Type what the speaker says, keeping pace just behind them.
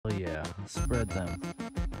spread them.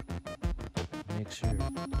 Make sure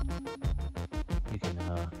you can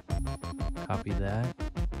copy that,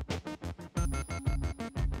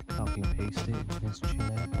 copy and paste it in his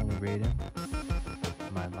chat. Only rate him.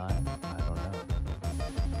 Am I live? I don't know.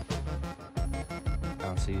 I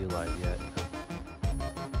don't see you live yet.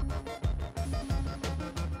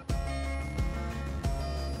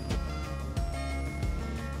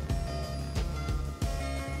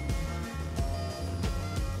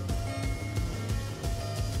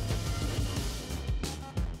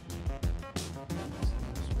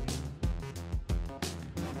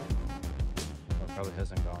 Probably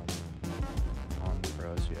hasn't gone on for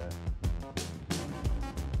us yet.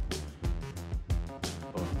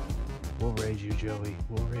 Oh, we'll raid you, Joey.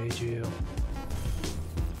 We'll raid you.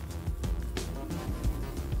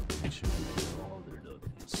 Make sure we do all their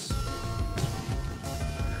W's.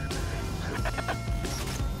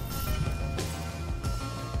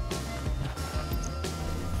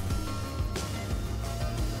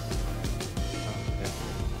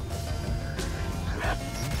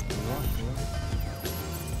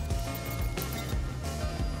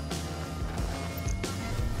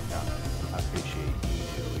 I appreciate you,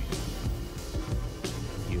 Joey.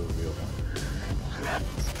 You a real one.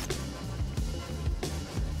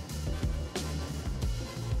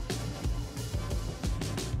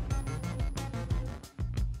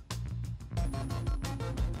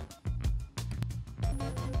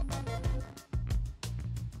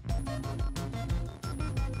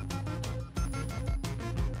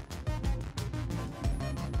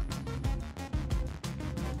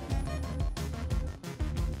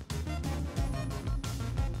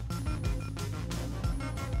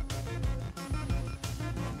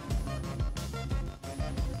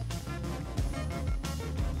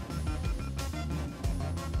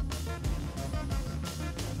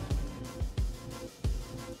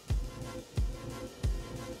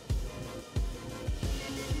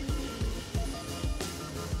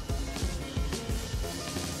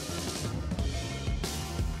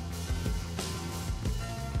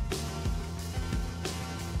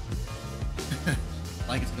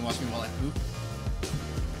 Like it's gonna watch me while I poop.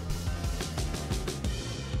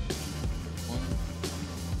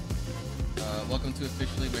 Welcome to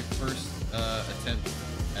officially my first attempt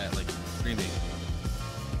at like streaming.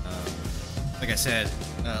 Like I said,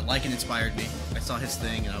 Lycan inspired me. I saw his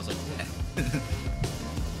thing and I was like, yeah.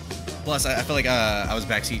 Plus, I felt like I was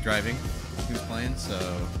backseat driving. He was playing, so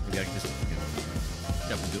maybe I could just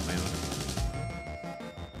jump and do it my own.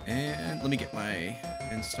 And let me get my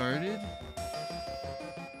end started.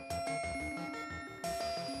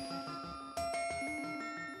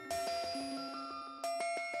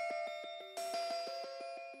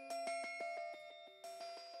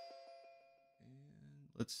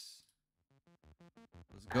 Let's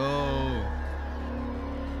go.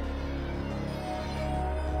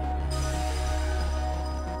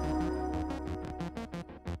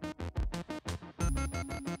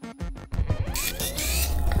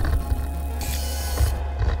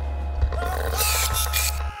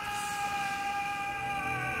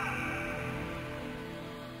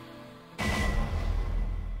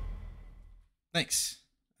 Thanks.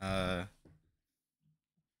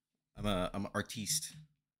 I'm an artiste.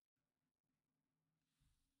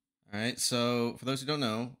 All right, so for those who don't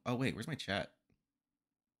know, oh wait, where's my chat?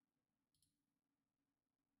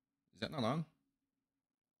 Is that not on?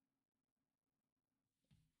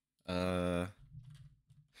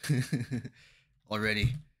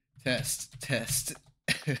 Already. Test.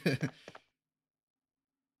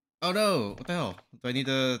 Oh no, what the hell? Do I need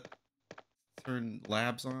to turn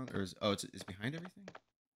labs on? Or it's behind everything?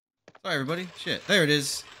 Sorry everybody, shit, there it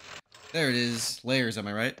is. There it is, layers, am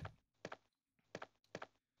I right?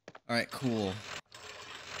 All right, cool. All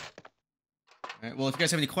right, well, if you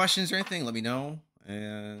guys have any questions or anything, let me know,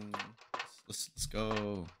 and let's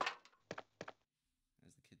go.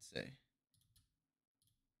 As the kids say.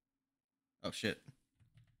 Oh shit.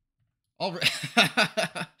 All right.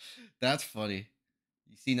 That's funny.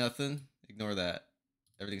 You see nothing? Ignore that.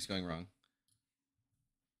 Everything's going wrong.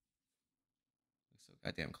 Looks so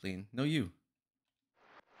goddamn clean. No, you.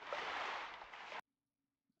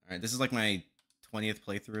 All right, this is like my 20th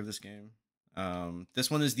playthrough of this game.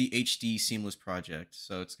 This one is the HD Seamless project,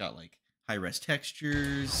 so it's got like high-res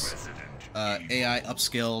textures, AI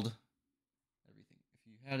upscaled, everything. If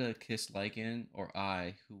you had a kiss Lycan or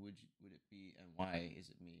who would it be, and why is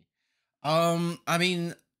it me? I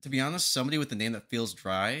mean, to be honest, somebody with the name that feels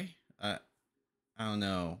dry. I don't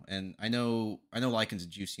know, and I know Lycan's a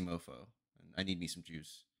juicy mofo, and I need me some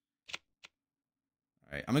juice.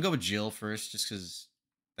 All right, I'm gonna go with Jill first, just because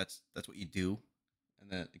that's what you do. And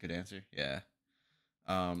then a good answer. Yeah.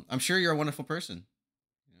 I'm sure you're a wonderful person.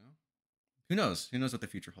 You know, who knows? Who knows what the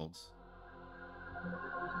future holds?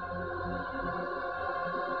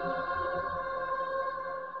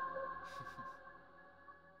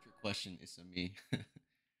 Your question is to me.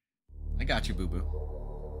 I got you, boo boo.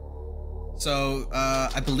 So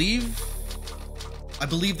I believe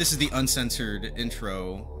this is the uncensored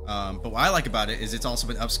intro. But what I like about it is it's also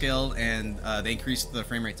been upscaled and they increased the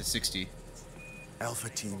frame rate to 60. Alpha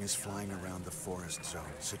Team is flying around the forest zone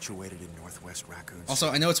situated in northwest Raccoon Also,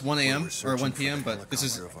 City, I know it's 1 a.m. where or we're 1 searching p.m., for the but this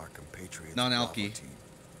is helicopter of our compatriot, non-alky. Bravo Team,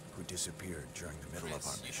 who disappeared during the middle of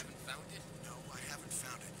our mission. You haven't found it? No, I haven't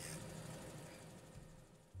found it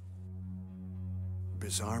yet.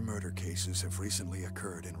 Bizarre murder cases have recently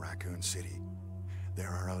occurred in Raccoon City. There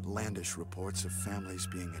are outlandish reports of families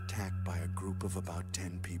being attacked by a group of about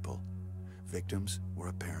 10 people. Victims were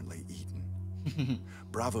apparently eaten.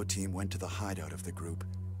 Bravo Team went to the hideout of the group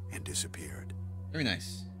and disappeared. Very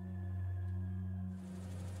nice.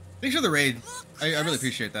 Thanks for the raid. I really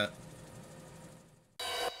appreciate that.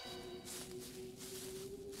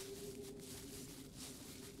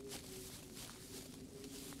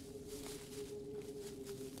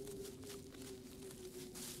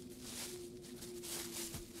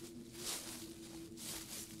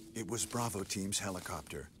 It was Bravo Team's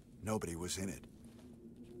helicopter. Nobody was in it.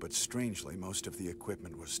 But strangely, most of the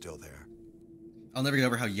equipment was still there. I'll never get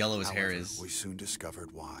over how yellow his However, hair is. we soon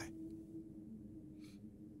discovered why.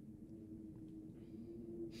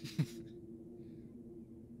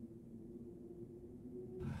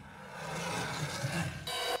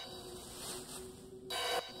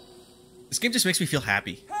 This game just makes me feel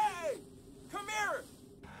happy. Hey! Come here!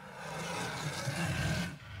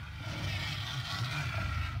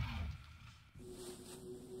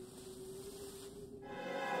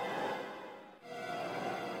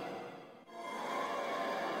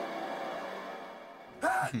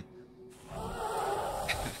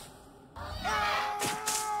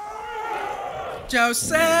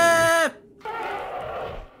 Joseph!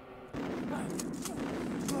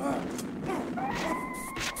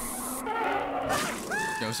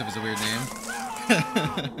 Joseph is a weird name. You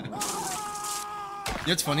know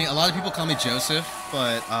what's funny? A lot of people call me Joseph,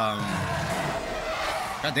 but God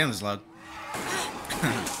damn, this is loud.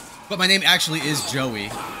 But my name actually is Joey.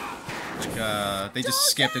 Like, they just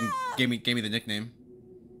skipped and gave me the nickname.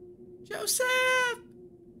 Joseph!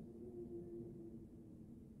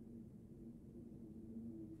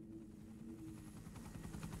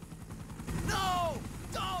 No!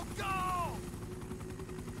 Don't go!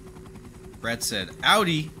 Brad said,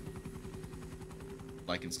 Audi.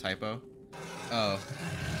 Lycan's typo. Oh.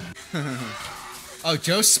 Oh,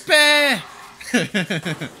 Joe Spare! Jill,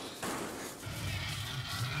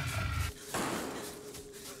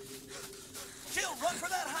 run for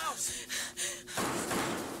that house!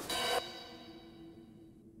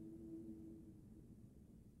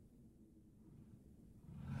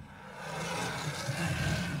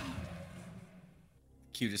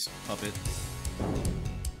 Cutest puppet.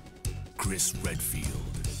 Chris Redfield.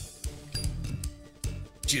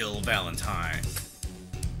 Jill Valentine.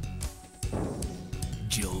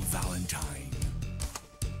 Jill Valentine.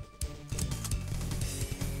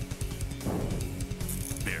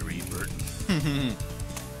 Barry Burton.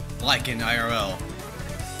 Like in IRL.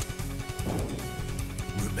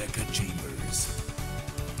 Rebecca Chambers.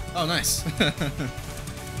 Oh, nice. You're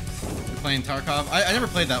playing Tarkov? I never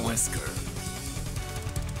played that one. Wesker.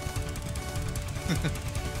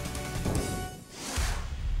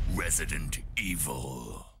 Resident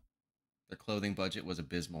Evil. Their clothing budget was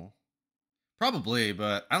abysmal. Probably,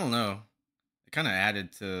 but I don't know. It kind of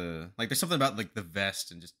added to... Like, there's something about, like, the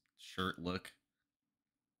vest and just shirt look.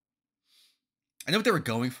 I know what they were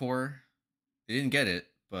going for. They didn't get it,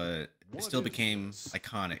 but it still became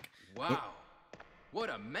iconic. Wow. What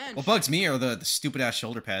a man. What bugs me are the stupid-ass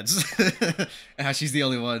shoulder pads. And how she's the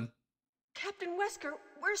only one. Captain Wesker,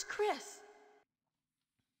 where's Chris?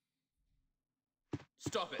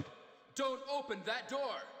 Stop it. Don't open that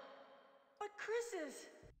door. But Chris is...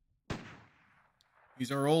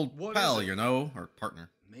 He's our old What pal, is it? you know, or partner.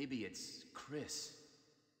 Maybe it's Chris.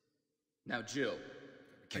 Now, Jill,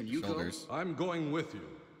 can Protect you your shoulders. I'm going with you.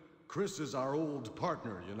 Chris is our old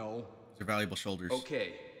partner, you know. These are valuable shoulders. go?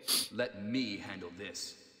 Okay, let me handle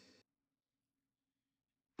this.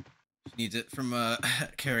 She needs it from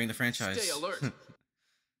carrying the franchise. Stay alert.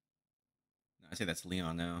 I say that's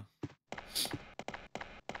Leon now.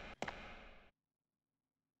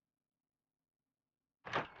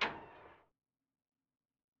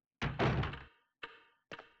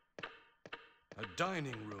 A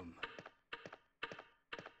dining room.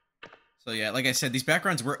 So yeah, like I said, these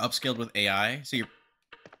backgrounds were upscaled with AI, so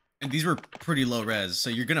and these were pretty low res, so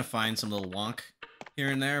you're gonna find some little wonk here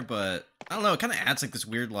and there, but I don't know, it kind of adds like this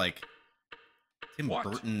weird like Tim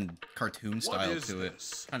Burton cartoon style to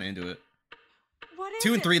it. Kind of into it. What is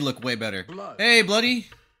 2 and 3 look way better. Hey, Bloody,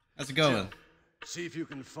 how's it going? Jill, see if you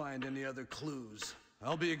can find any other clues.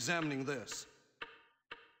 I'll be examining this.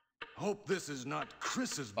 Hope this is not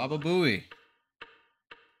Chris's Baba blood. Booey.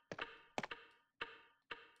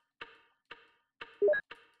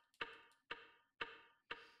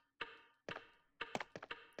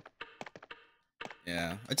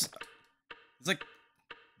 Yeah, it's like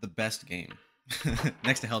the best game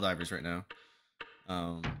next to Helldivers right now.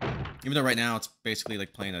 Even though right now it's basically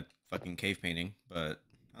like playing a fucking cave painting, but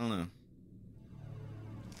I don't know.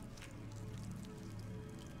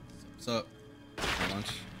 So, for lunch.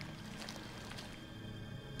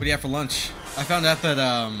 What do you have for lunch? I found out that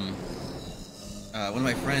one of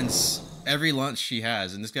my friends, every lunch she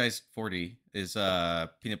has, and this guy's 40, is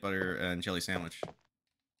peanut butter and jelly sandwich.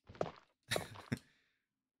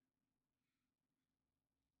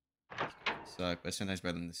 Suck, but sometimes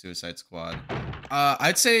better than the Suicide Squad.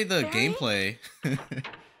 I'd say the gameplay is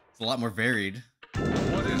a lot more varied.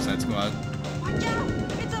 Suicide Squad. Watch out!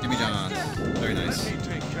 It's a Jimmy John. monster! Very nice. Let me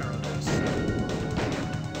take care of this.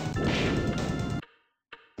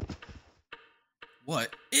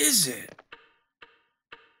 What is it?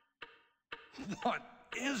 What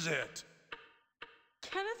is it?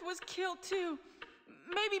 Kenneth was killed too.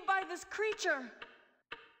 Maybe by this creature.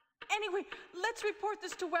 Anyway, let's report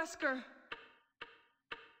this to Wesker.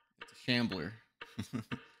 It's a shambler.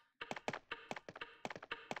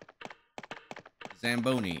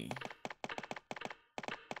 Zamboni.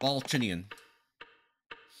 Balchinian.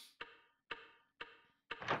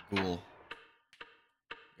 Cool.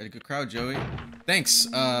 Got a good crowd, Joey. Thanks.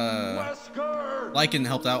 Wesker! Lycan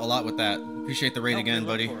helped out a lot with that. Appreciate the raid Help me again,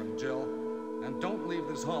 look buddy. for him, Jill. And don't leave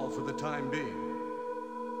this hall for the time being.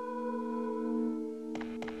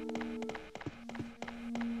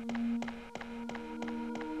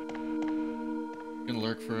 Gonna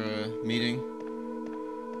lurk for a meeting.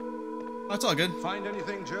 Oh, it's all good. Find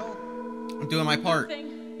anything, Jill? I'm doing my part.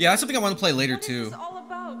 Nothing. Yeah, that's something I want to play later What is too. this all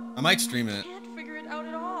about? I might stream it. Can't figure it out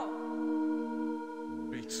at all.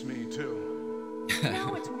 Beats me too.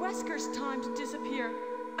 Now it's Wesker's time to disappear.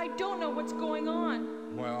 I don't know what's going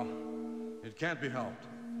on. Well, it can't be helped.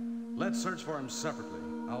 Let's search for him separately.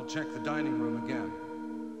 I'll check the dining room again.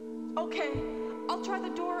 Okay, I'll try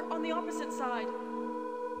the door on the opposite side.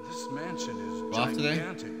 This mansion is Off today?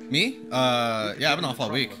 gigantic. Me? We could Yeah, I've get been in off all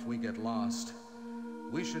trouble week. If we get lost,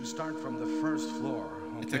 we should start from the first floor.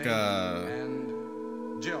 Okay? took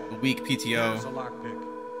and Jill, a week PTO. Here's a lockpick.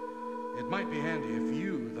 It might be handy if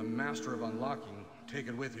you, the master of unlocking, take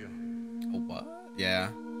it with you. Oh, what? Yeah.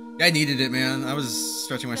 Yeah, I needed it, man. I was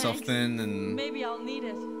stretching myself Thanks. thin, and Maybe I'll need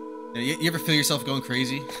it. you ever feel yourself going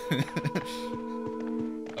crazy?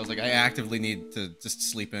 I was like, I actively need to just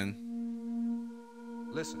sleep in.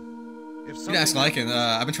 Listen, if You can ask something Lycan. happens,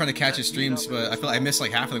 I've been trying to catch his let's meet streams, up in but I this feel I hall. missed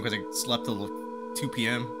like half of them because I slept till 2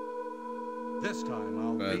 p.m. This time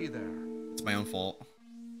I'll But- be there. It's my own fault.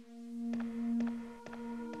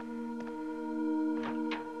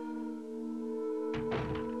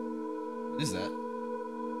 What is that?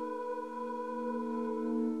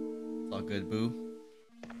 It's all good, boo.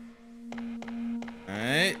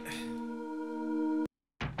 Alright.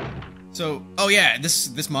 So, oh yeah,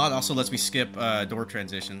 this mod also lets me skip door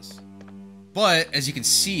transitions. But, as you can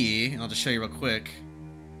see, and I'll just show you real quick,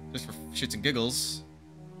 just for shits and giggles,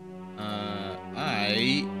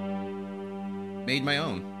 I made my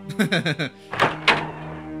own.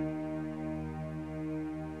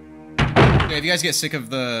 Okay, if you guys get sick of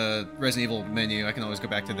the Resident Evil menu, I can always go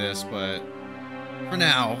back to this, but for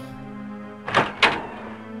now.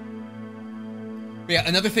 But yeah,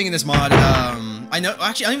 another thing in this mod, I know,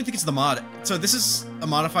 actually, I don't even think it's the mod. So this is a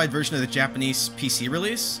modified version of the Japanese PC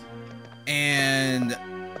release, and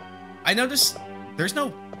I noticed there's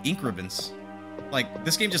no ink ribbons. Like,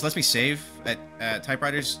 this game just lets me save at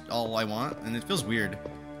typewriters all I want, and it feels weird.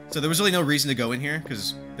 So there was really no reason to go in here,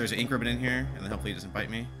 because there's an ink ribbon in here, and then hopefully it doesn't bite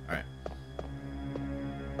me. Alright.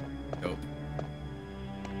 Dope.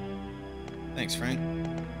 Thanks, Frank.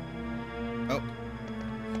 Oh.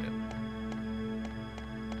 Shit.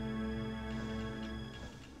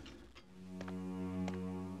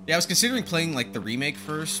 Yeah, I was considering playing, like, the remake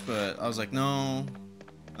first, but I was like, no.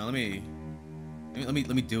 No, let me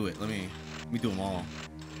do it. Let me do them all.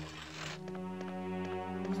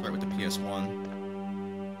 Start with the PS1.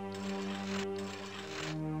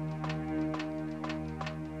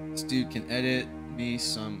 This dude can edit me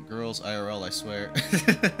some girls IRL, I swear.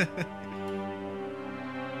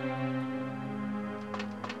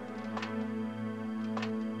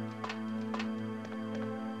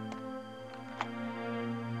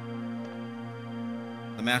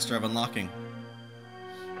 the master of unlocking.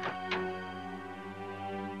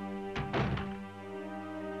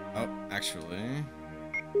 Oh, actually.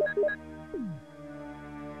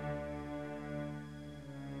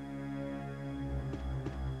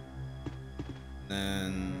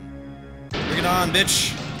 Then bring it on,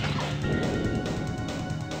 bitch.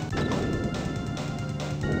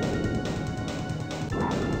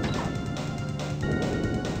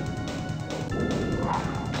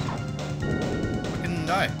 Fucking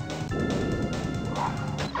die.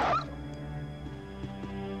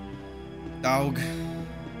 Dog.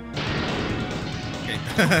 Okay.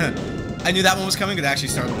 I knew that one was coming. It actually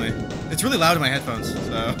startled me. It's really loud in my headphones,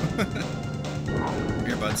 so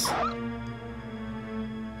earbuds.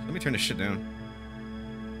 Let me turn this shit down.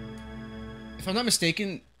 If I'm not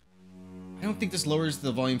mistaken, I don't think this lowers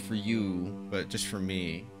the volume for you, but just for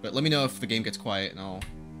me. But let me know if the game gets quiet and I'll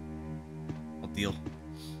deal.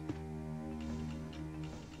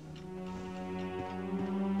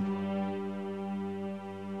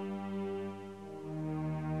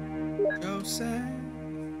 Joseph.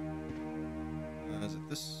 Is it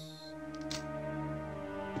this?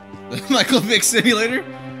 The Michael Vick simulator?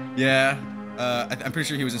 Yeah. I'm pretty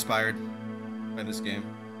sure he was inspired by this game.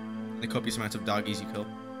 The copious amounts of doggies you kill.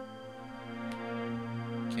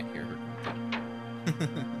 Can't hear her.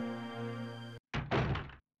 Alright,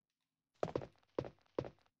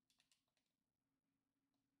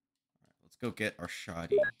 let's go get our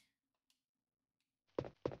shoddy. Was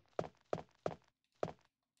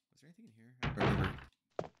there anything in here? I don't remember.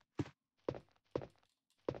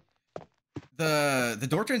 The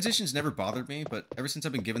door transitions never bothered me, but ever since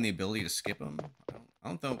I've been given the ability to skip them, I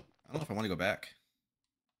don't know if I want to go back.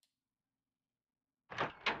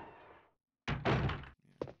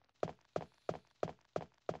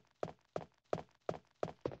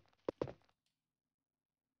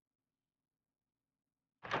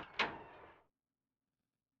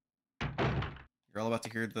 You're all about to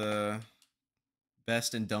hear the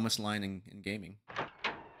best and dumbest line in gaming.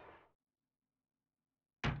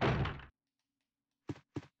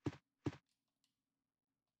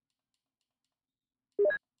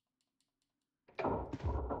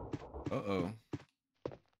 Uh-oh.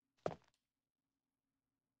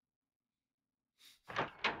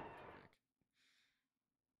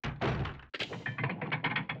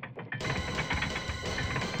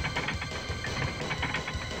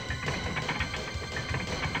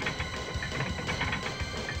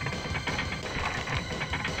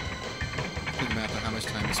 the math on how much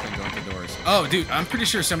time you spend going through doors. Oh, dude, I'm pretty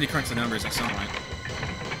sure somebody crunched the numbers at some point.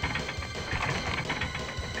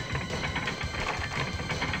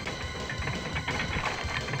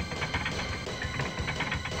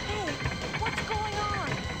 Hey, what's going on?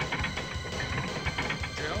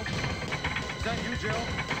 Jill? Is that you, Jill?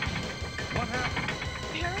 What happened?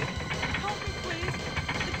 Barry, help me, please.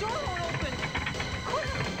 The door won't open. Quick!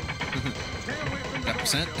 Stay away from the That door,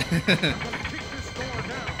 percent? Jill. I'm gonna kick this door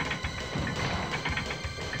down.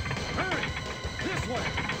 Hurry! This way!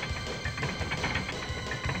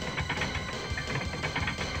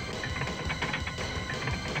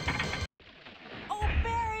 Oh,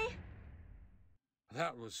 Barry!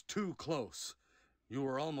 That was too close. You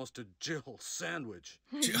were almost a Jill sandwich.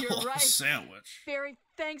 You're right. Sandwich. Barry,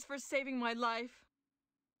 thanks for saving my life.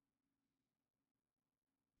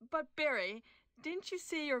 But Barry, didn't you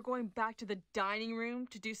say you're going back to the dining room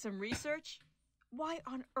to do some research? Why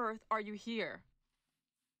on earth are you here?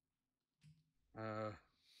 I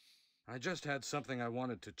just had something I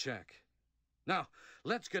wanted to check. Now,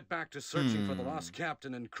 let's get back to searching for the lost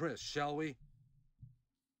captain and Chris, shall we?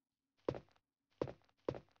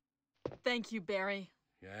 Thank you, Barry.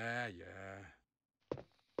 Yeah. You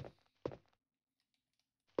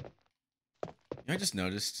know, I just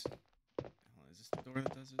noticed. Is this the door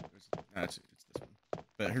that does it? Or is it... No, it's this one.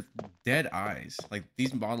 But her dead eyes. Like,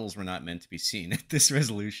 these models were not meant to be seen at this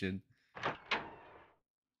resolution.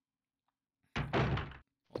 Hold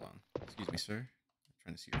on. Excuse me, sir. I'm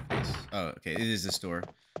trying to see your face. Oh, okay. It is this door.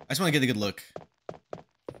 I just want to get a good look.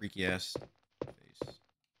 Freaky ass face.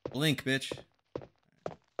 Blink, bitch.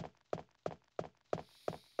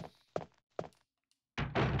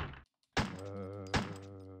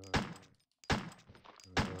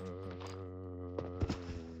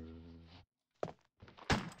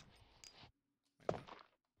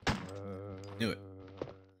 Knew it.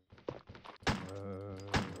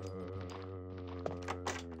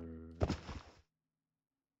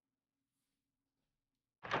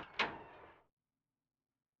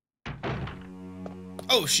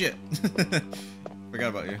 Oh shit! Forgot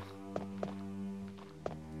about you.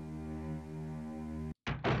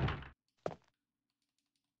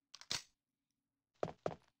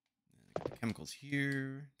 vehicles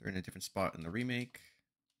here. They're in a different spot in the remake.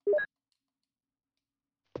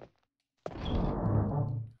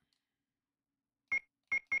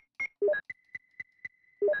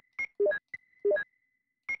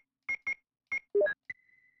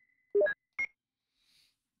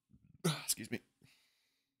 Excuse me.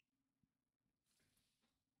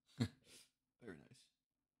 Very nice.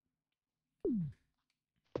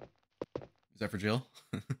 Is that for Jill?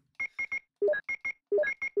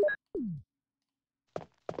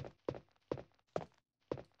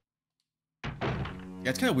 Yeah,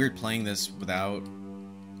 it's kind of weird playing this without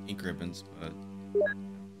ink ribbons, but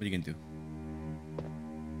what are you gonna do?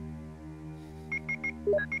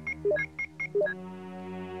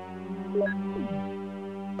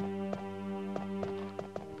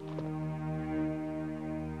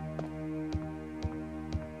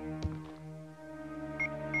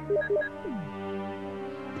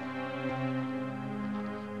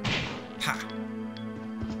 Ha!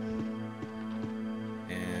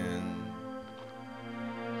 And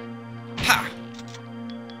ha!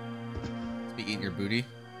 Let's be eating your booty.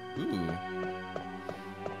 Ooh.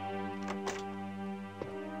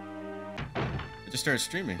 I just started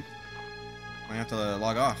streaming. Might have to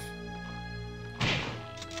log off.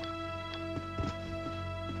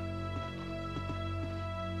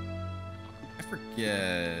 I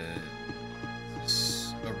forget. Is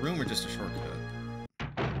this a room or just a shortcut?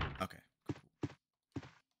 Okay.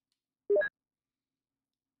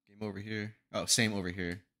 Game over here. Oh, same over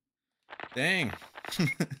here. Dang. I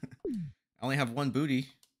only have one booty.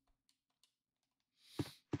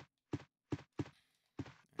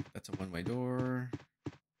 That's a one-way door.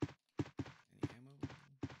 Any ammo?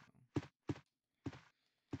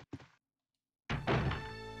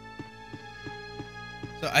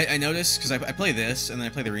 So I noticed, because I play this and then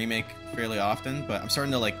I play the remake fairly often, but I'm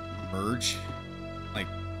starting to like merge like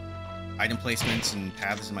item placements and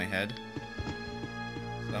paths in my head.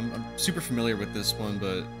 So I'm super familiar with this one,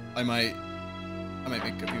 but I might make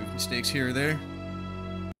a few mistakes here or there.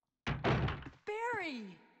 Barry!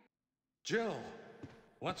 Jill,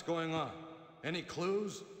 what's going on? Any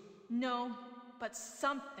clues? No, but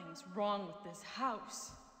something's wrong with this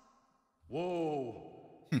house. Whoa.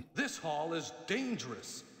 This hall is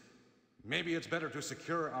dangerous. Maybe it's better to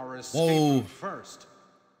secure our escape Whoa. route first.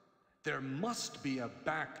 There must be a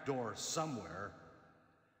back door somewhere.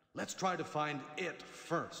 Let's try to find it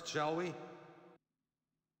first, shall we?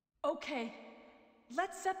 Okay,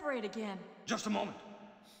 let's separate again. Just a moment.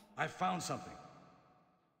 I found something.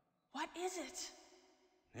 What is it?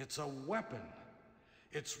 It's a weapon.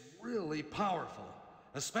 It's really powerful,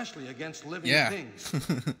 especially against living Yeah. things.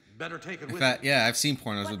 Better take it In with fact, you. yeah, I've seen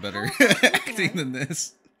pornos But with better how about acting looking than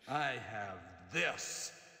this. I have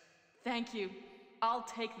this. Thank you. I'll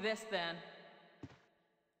take this then.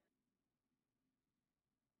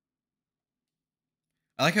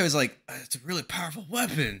 I like how it's like, it's a really powerful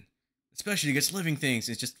weapon, especially against living things.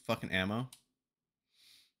 It's just fucking ammo.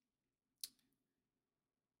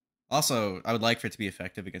 Also, I would like for it to be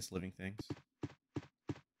effective against living things.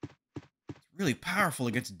 It's really powerful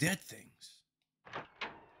against dead things.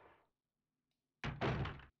 Do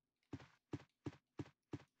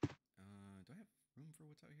I have room for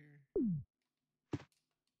what's out here?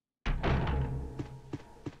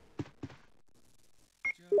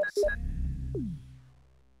 Just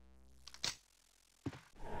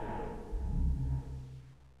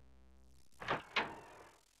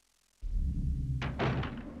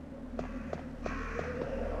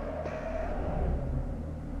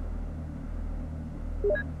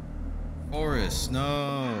Forrest,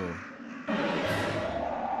 no. It's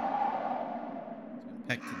been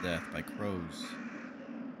pecked to death by crows.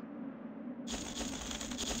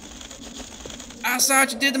 I saw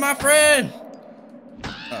what you did to my friend!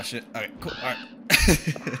 Oh shit. Okay, cool. Alright.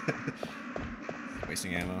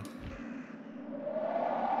 Wasting ammo.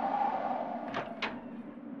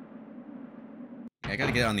 Yeah, I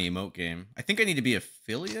gotta get on the emote game. I think I need to be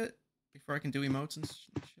affiliate before I can do emotes and shit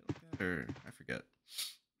like that, or I forget.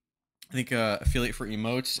 I think affiliate for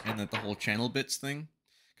emotes and the whole channel bits thing.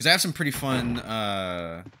 Because I have some pretty fun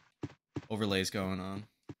overlays going on.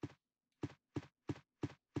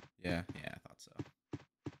 Yeah, I thought so.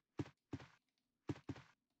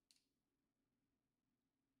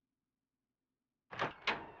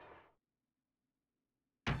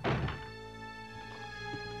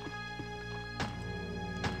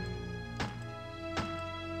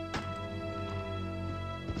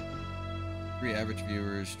 3 average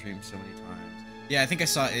viewers stream so many times. Yeah, I think I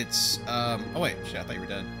saw it's oh wait, shit, I thought you were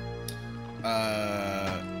dead.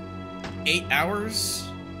 8 hours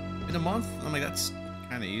in a month? I'm like, that's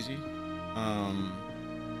kinda easy.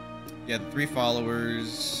 Yeah, 3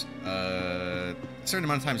 followers, a certain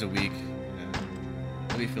amount of times a week.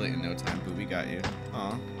 We'll be affiliate in no time, but we got you.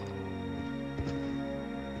 Aw.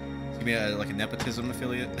 It's gonna be like a nepotism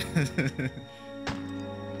affiliate.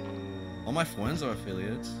 All my friends are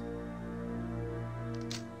affiliates.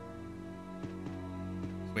 Just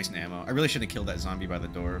wasting ammo. I really shouldn't have killed that zombie by the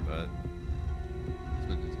door, but...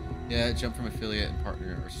 Yeah, jump from affiliate and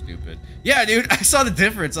partner are stupid. Yeah, dude, I saw the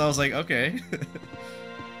difference. I was like, okay.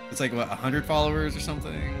 It's like, what, 100 followers or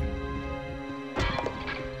something? Might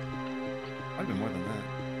have been more than that.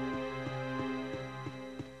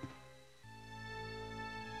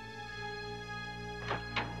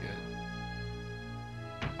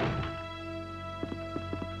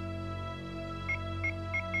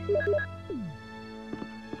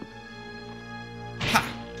 Ha!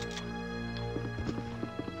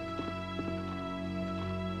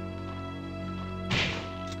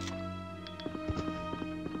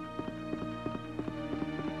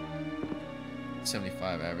 $75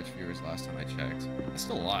 average viewers last time I checked. That's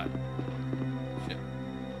still a lot. Shit.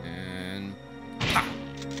 And ha!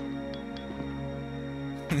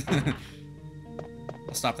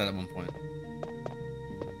 I'll stop that at one point.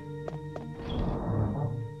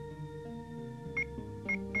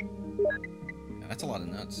 Yeah, that's a lot of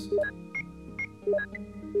nuts.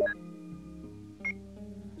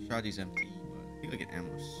 Shotty's empty, but I think I get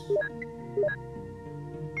ammo.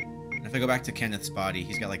 And if I go back to Kenneth's body,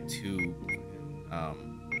 he's got like 2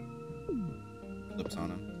 clips on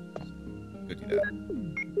him. Go do that.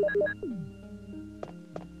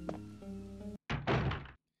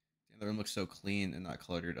 The room looks so clean and not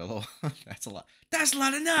cluttered. Oh, that's a lot. That's a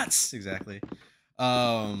lot of nuts. Exactly.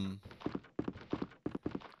 I think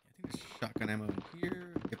there's shotgun ammo in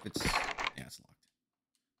here. If it's yeah, it's locked.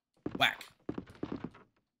 Whack.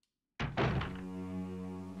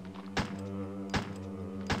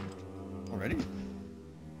 Already?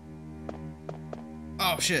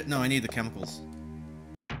 Oh shit! No, I need the chemicals.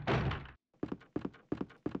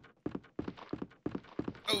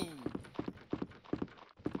 Oh.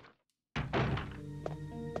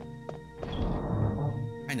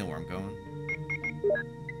 I know where I'm going,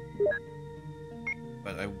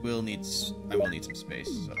 but I will need some space.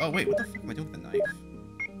 So, oh wait, what the fuck am I doing with the knife?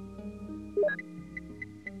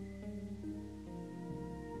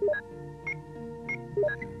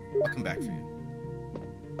 I'll come back for you.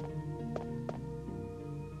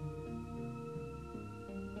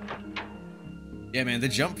 Yeah, man, the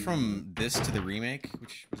jump from this to the remake,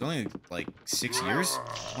 which was only like 6 years,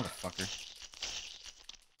 motherfucker,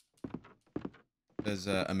 was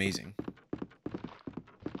amazing.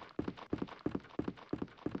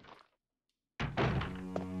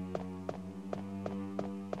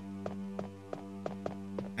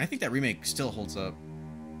 I think that remake still holds up,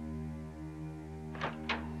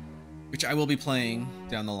 which I will be playing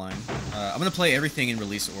down the line. I'm gonna play everything in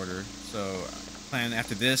release order, so plan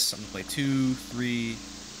after this. I'm gonna play 2, 3,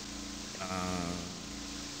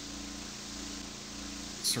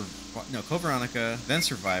 no, Code Veronica, then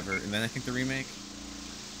Survivor, and then I think the remake.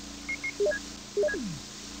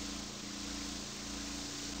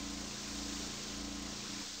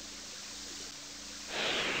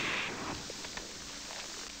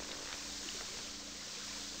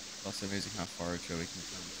 It's also amazing how far Joey can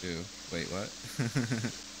come too. Wait, what?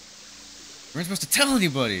 We weren't supposed to tell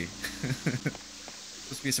anybody.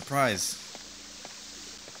 Supposed to be a surprise.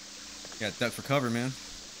 Yeah, duck for cover, man.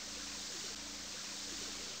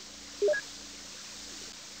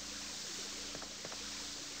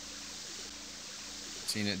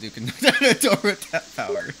 Seen it, Duke, and knock down a door with that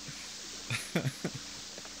power.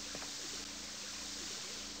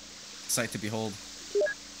 Sight to behold.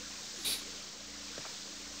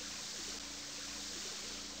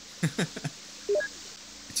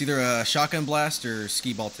 It's either a shotgun blast or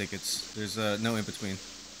skee ball tickets. There's no in between.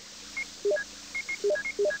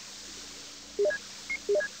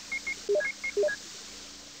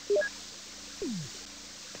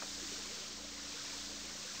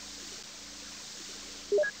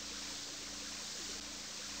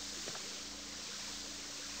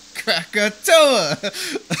 Krakatoa!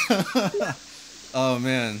 Oh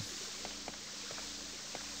man.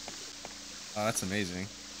 Oh, that's amazing.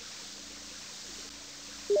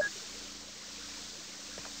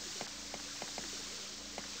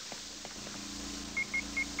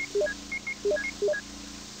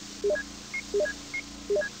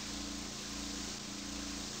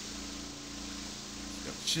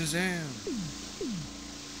 Shazam!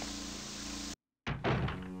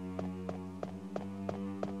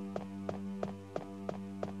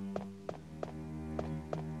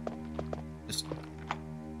 Just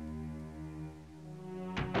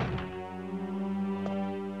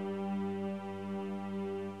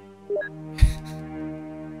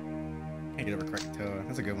Can't get over Krakatoa.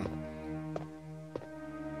 That's a good one.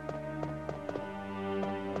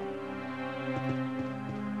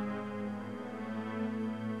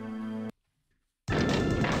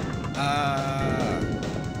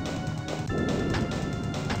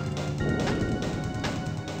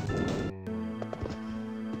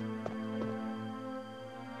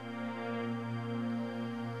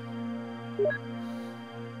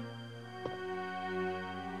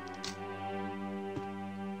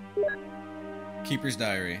 Keeper's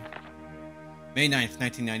Diary. May 9th,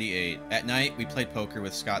 1998. At night, we played poker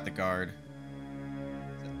with Scott the guard.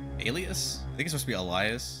 Alias? I think it's supposed to be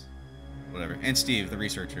Elias. Whatever. And Steve, the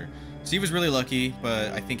researcher. Steve was really lucky,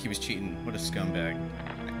 but I think he was cheating. What a scumbag.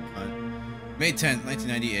 Cunt. May 10th,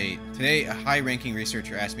 1998. Today, a high-ranking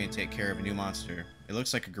researcher asked me to take care of a new monster. It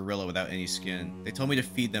looks like a gorilla without any skin. They told me to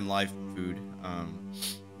feed them live food.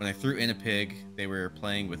 When I threw in a pig, they were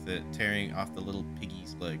playing with it, tearing off the little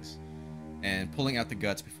piggy's legs and pulling out the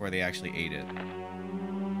guts before they actually ate it.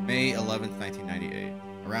 May 11th, 1998.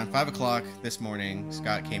 Around 5 o'clock this morning,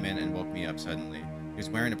 Scott came in and woke me up suddenly. He was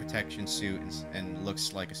wearing a protection suit and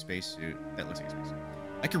looks like a spacesuit. That looks like a spacesuit.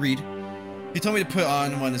 I could read. He told me to put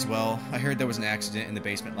on one as well. I heard there was an accident in the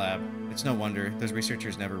basement lab. It's no wonder. Those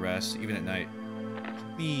researchers never rest, even at night.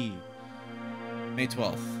 Me. May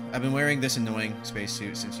 12th. I've been wearing this annoying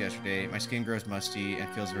spacesuit since yesterday. My skin grows musty and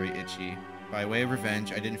feels very itchy. By way of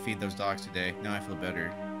revenge, I didn't feed those dogs today. Now I feel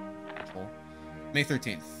better. Asshole. May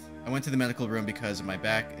 13th. I went to the medical room because my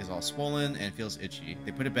back is all swollen and feels itchy.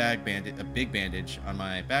 They put a big bandage on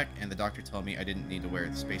my back, and the doctor told me I didn't need to wear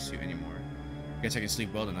the spacesuit anymore. Guess I can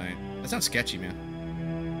sleep well tonight. That sounds sketchy, man.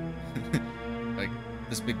 Like,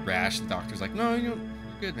 this big rash, the doctor's like, no, you're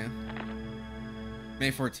good, man.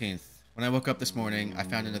 May 14th. When I woke up this morning, I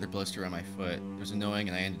found another blister on my foot. It was annoying,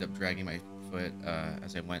 and I ended up dragging my foot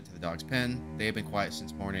as I went to the dog's pen. They have been quiet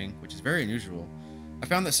since morning, which is very unusual. I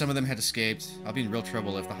found that some of them had escaped. I'll be in real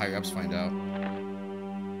trouble if the higher-ups find out.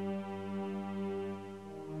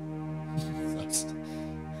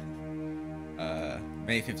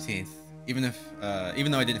 May 15th. Even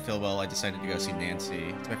though I didn't feel well, I decided to go see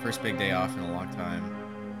Nancy. It's my first big day off in a long time.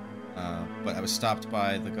 But I was stopped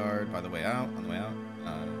by the guard on the way out, and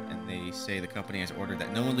they say the company has ordered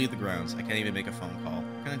that no one leave the grounds. I can't even make a phone call.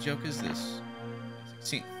 What kind of joke is this?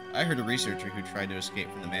 16th. I heard a researcher who tried to escape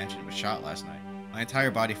from the mansion was shot last night. My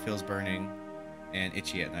entire body feels burning and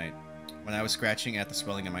itchy at night. When I was scratching at the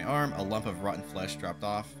swelling in my arm, a lump of rotten flesh dropped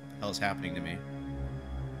off. What the hell is happening to me?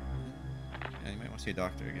 Yeah, you might want to see a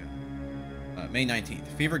doctor again. May 19th.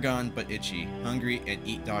 Fever gone, but itchy. Hungry and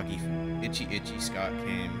eat doggy food. Itchy, itchy. Scott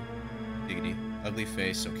came. Diggity. Ugly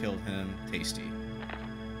face, so killed him. Tasty.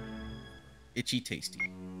 Itchy,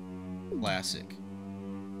 tasty. Classic.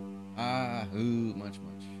 Ah, ooh, much.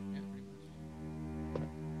 Yeah, pretty much.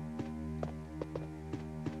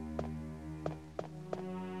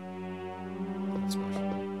 Special.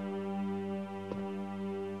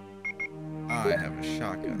 I have a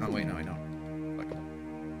shotgun. Oh, wait, no, I don't.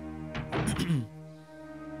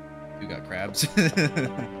 You got crabs.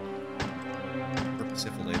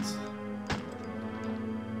 Perpacifalates.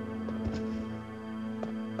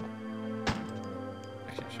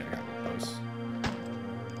 Actually, I should have gotten those.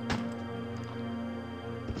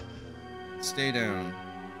 Stay down.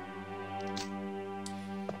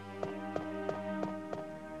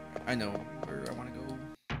 I know where I want to go.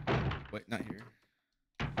 Wait, not here.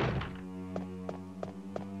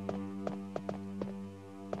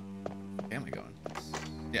 Am I going?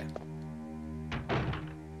 Yeah.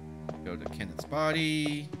 Go to Kenneth's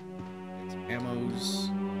body. Get some ammos.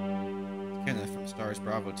 Kenneth from s.t.a.r.s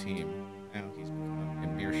Bravo team. Now he's become a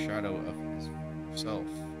mere shadow of himself.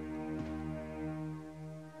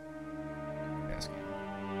 Asking.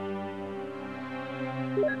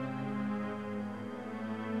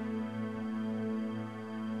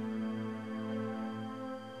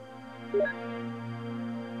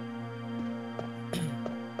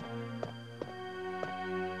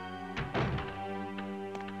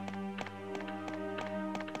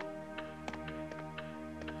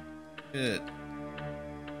 Good.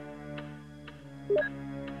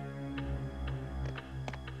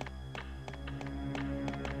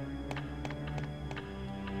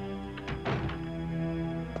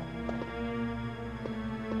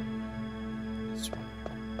 This one.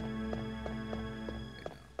 Wait, no.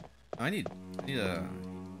 I need a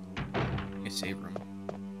save room.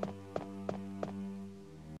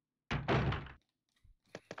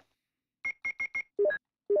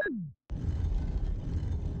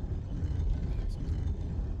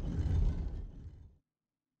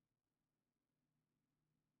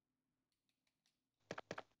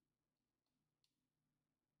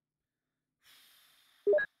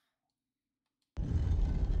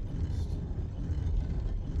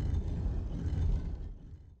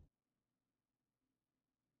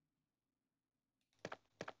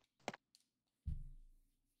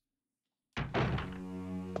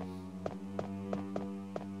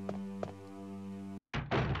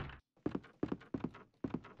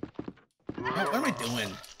 What am I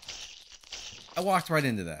doing? I walked right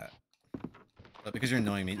into that. But because you're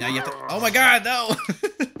annoying me. Now you have to... Oh my god, no!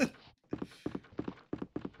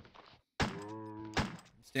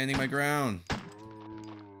 Standing my ground.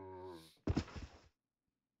 He's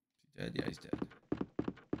dead? Yeah, he's dead.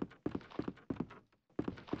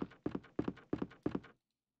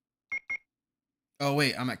 Oh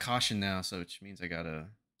wait, I'm at caution now, so which means I gotta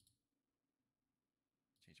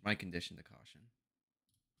change my condition to caution.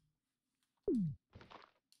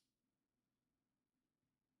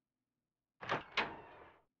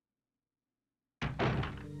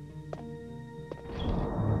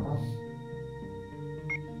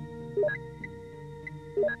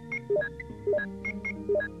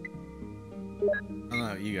 I don't know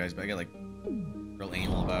about you guys, but I get like real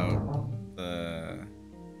anal about the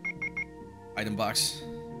item box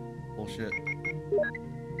bullshit.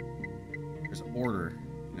 There's order,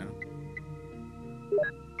 you know?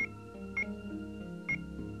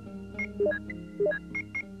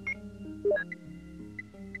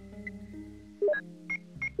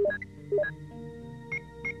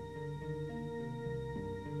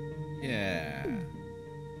 Yeah.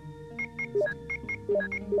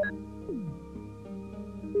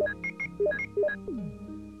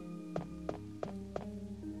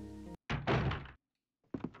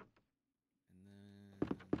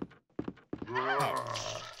 Oh,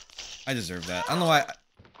 I deserve that. I don't know why.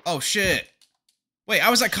 Oh shit! Wait, I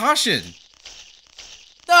was at caution.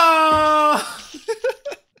 No!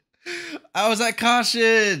 I was at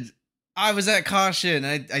caution. I was at caution.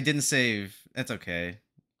 I didn't save. That's okay.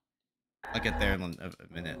 I'll get there in a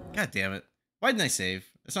minute. God damn it! Why didn't I save?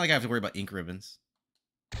 It's not like I have to worry about ink ribbons.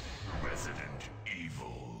 Resident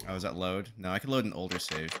Evil. I was at load. No, I could load an older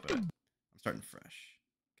save, but I'm starting fresh.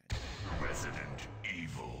 Resident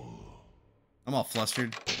Evil. I'm all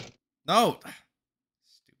flustered. No!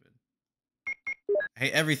 Stupid. I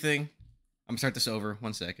hate everything. I'm gonna start this over.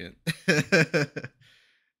 1 second. You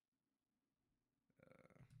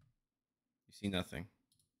see nothing.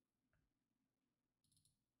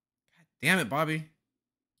 God damn it, Bobby.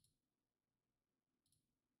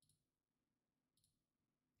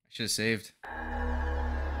 I should have saved.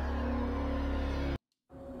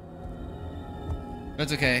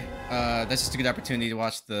 That's okay. That's just a good opportunity to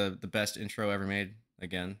watch the best intro ever made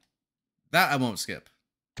again. That I won't skip.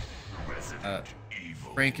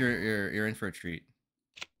 Frank, you're in for a treat.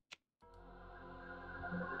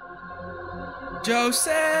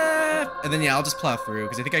 Joseph! And then yeah, I'll just plow through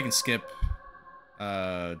because I think I can skip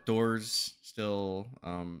doors still.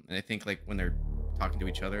 And I think like when they're talking to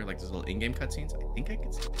each other, like those little in-game cutscenes, I think I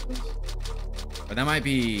can skip those. But that might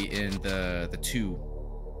be in the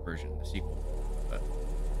 2 version, the sequel. But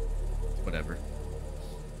whatever.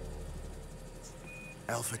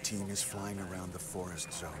 Alpha Team is flying around the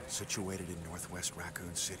forest zone situated in northwest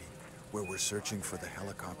Raccoon City, where we're searching for the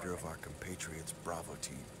helicopter of our compatriots Bravo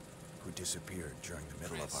Team, who disappeared during the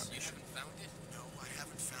middle of our mission. No, I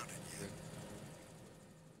haven't found it yet.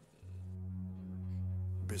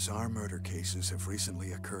 Bizarre murder cases have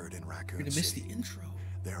recently occurred in Raccoon You're gonna miss City. the intro.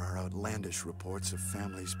 There are outlandish reports of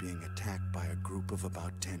families being attacked by a group of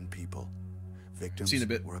about 10 people. Victims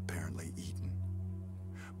were apparently eaten.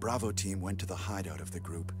 Bravo Team went to the hideout of the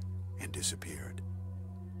group and disappeared.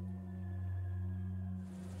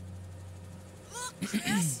 Look,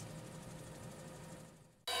 Chris!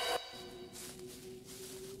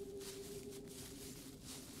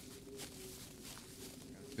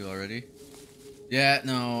 Feel already? Yeah,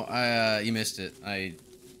 no, you missed it. I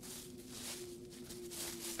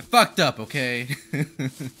fucked up, okay?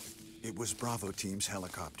 It was Bravo Team's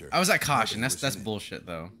helicopter. I was at caution. That's bullshit,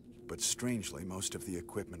 though. But strangely, most of the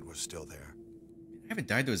equipment was still there. I haven't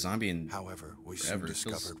died to a zombie in However, we forever.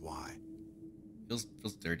 soon discovered why. Feels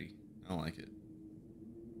dirty. I don't like it.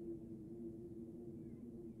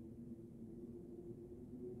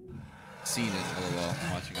 Seen it, lol.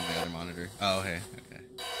 I'm watching on the other monitor. Oh, hey, okay.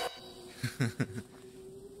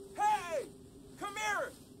 Hey! Come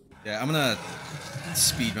here! Yeah, I'm gonna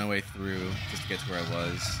speed my way through just to get to where I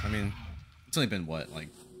was. I mean, it's only been what, like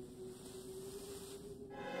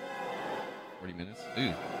 40 minutes?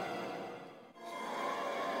 Ooh.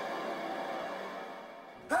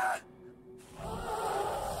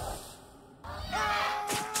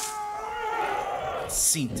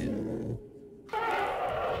 Seen it.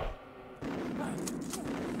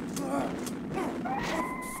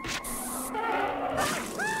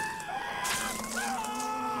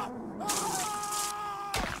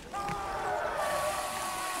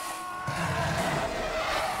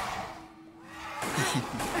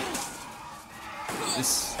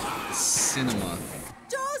 This cinema.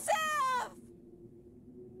 Joseph!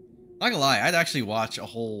 Not gonna lie, I'd actually watch a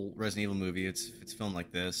whole Resident Evil movie. It's filmed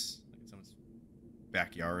like this, like in someone's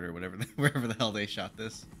backyard or whatever, wherever the hell they shot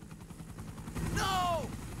this. No!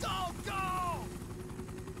 Don't go!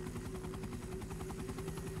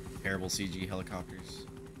 Terrible CG helicopters.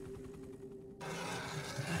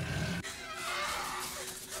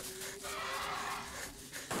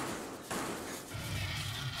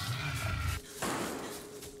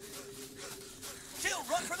 Jill,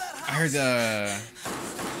 run for that house! I heard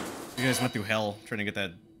you guys went through hell trying to get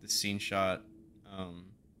this scene shot. From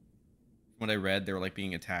what I read, they were like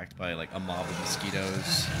being attacked by like a mob of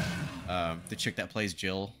mosquitoes. The chick that plays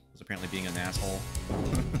Jill was apparently being an asshole.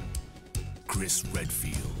 Chris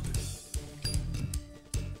Redfield.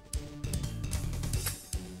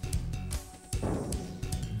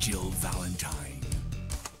 Jill Valentine.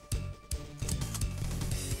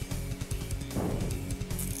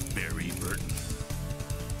 Barry Burton.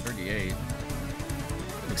 38.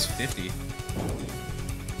 Looks 50.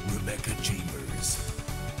 Rebecca Chambers.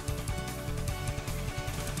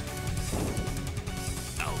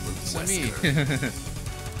 Albert That's me. Wesker.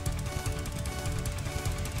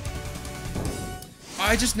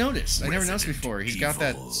 I just noticed. I never noticed Resident before. He's got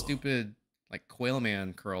that Evil. stupid like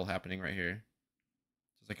Quailman curl happening right here.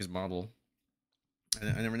 It's like his model.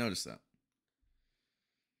 I never noticed that.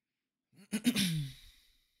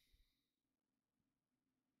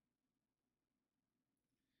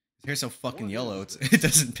 His hair's so fucking What yellow, is it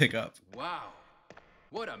doesn't pick up. Wow.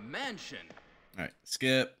 What a mansion. Alright,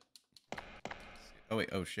 skip. Oh wait,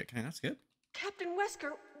 oh shit, can I not skip? Captain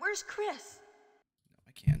Wesker, where's Chris? No,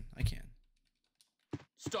 I can. I can.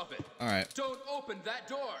 Stop it. Alright, Don't open that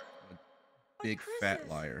door. big Chris fat is-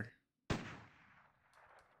 liar.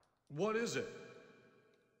 What is it?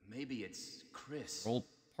 Maybe it's Chris. Old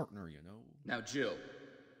partner, you know. Now, Jill,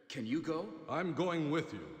 can you go? I'm going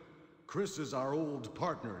with you. Chris is our old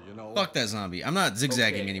partner, you know. Fuck that zombie. I'm not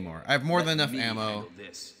zigzagging Okay. anymore. I have more than Let enough me ammo. handle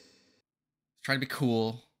this. Trying to be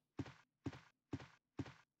cool.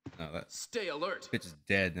 No, that Stay alert. bitch is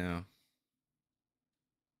dead now.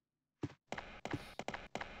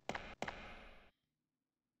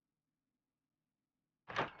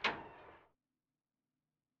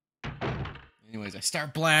 Anyways, I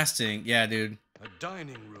start blasting. Yeah, dude. A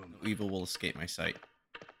dining room. No evil will escape my sight.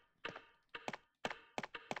 I'm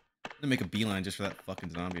gonna make a beeline just for that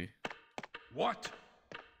fucking zombie. What?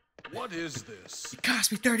 What is this? It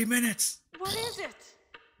cost me 30 minutes! What is it?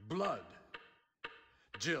 Blood.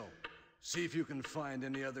 Jill, see if you can find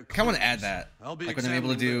any other I kinda wanna clues. add that. I'll be Like when I'm able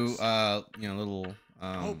to do, examining this. you know, little,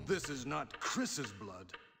 Hope this is not Chris's blood. what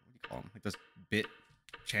do you call them? Like those bit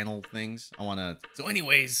channel things. I wanna, so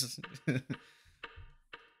anyways.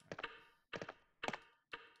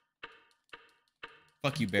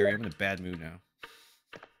 Fuck you, Barry. I'm in a bad mood now.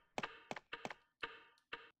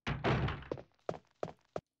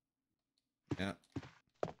 Yeah.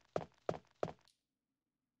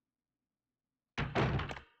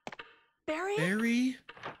 Barry? Barry?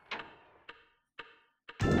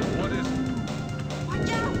 What is it?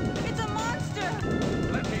 Watch out! It's a monster!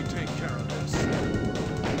 Let me take care of this.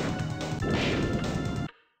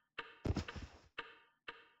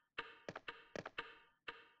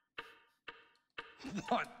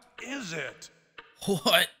 What is it?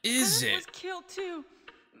 What is Kenneth it? was killed too.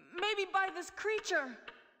 Maybe by this creature.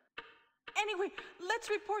 Anyway, let's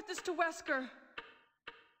report this to Wesker.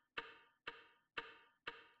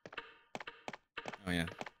 Oh, yeah.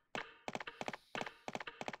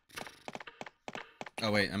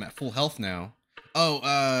 Oh, wait. I'm at full health now.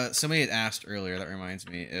 Oh, somebody had asked earlier. That reminds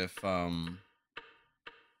me. If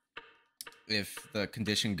the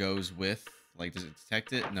condition goes with, like, does it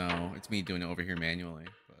detect it? No. It's me doing it over here manually.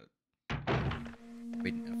 But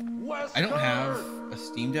wait, I don't have a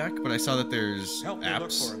Steam Deck, but I saw that there's Help me look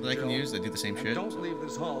apps for him, that I can Jill. use that do the same And shit. don't leave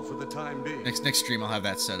this hall for the time being. Next stream, I'll have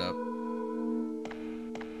that set up.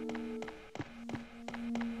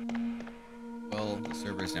 Well, the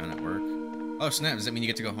server's down at work. Oh, snap. Does that mean you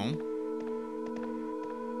get to go home?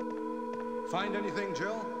 Find anything,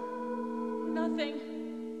 Jill? Nothing.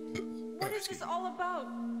 What is this all about?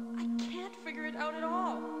 I can't figure it out at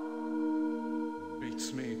all.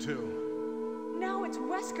 Beats me, too. Now it's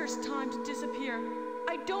Wesker's time to disappear.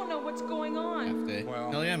 I don't know what's going on. Half day.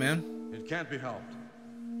 Well- Hell yeah, man. It can't be helped.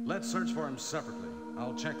 Let's search for him separately.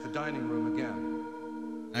 I'll check the dining room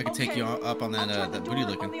again. I could take you Okay. up on that, I'll try the that booty door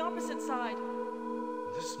on licking. the opposite side.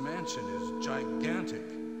 This mansion is gigantic.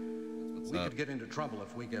 What's We up? could get into trouble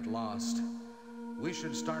if we get lost. We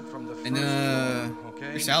should start from the first And, floor,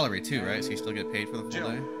 okay? your salary too, right? So you still get paid for the full Jill,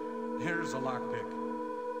 day? here's a lockpick.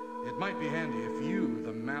 It might be handy if you,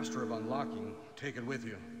 the master of unlocking, take it with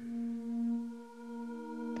you.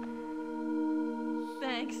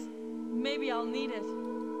 Thanks. Maybe I'll need it.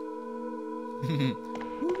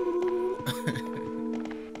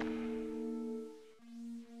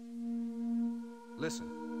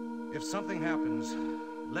 Listen, if something happens,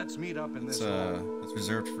 let's meet up in this hall. That's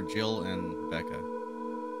reserved for Jill and Rebecca.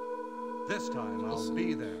 This time I'll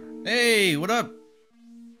be there. Hey, what up,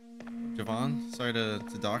 Javon? Sorry to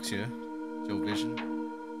dox you, Joe Vision.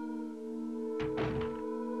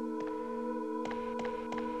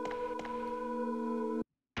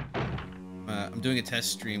 I'm doing a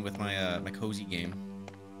test stream with my my cozy game.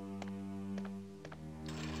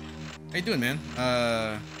 How you doing, man?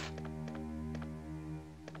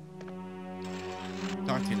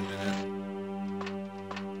 Talk to you in a minute.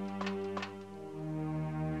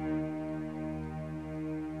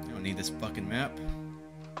 I don't need this fucking map.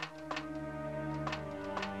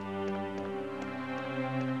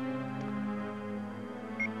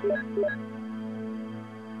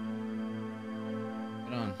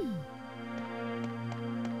 Hold on.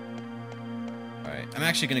 Alright, I'm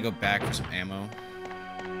actually gonna go back for some ammo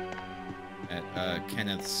at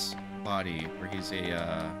Kenneth's body, where he's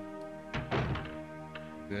a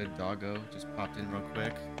good doggo. Just popped in real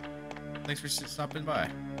quick. Thanks for stopping by.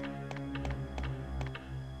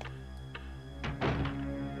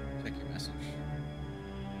 Check your message.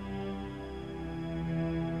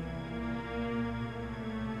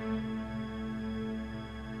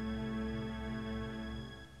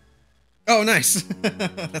 Oh, nice.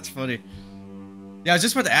 That's funny. Yeah, I was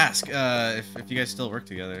just about to ask if you guys still work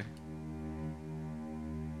together.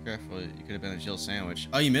 Careful, you could have been a Jill sandwich.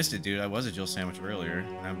 Oh, you missed it, dude. I was a Jill sandwich earlier.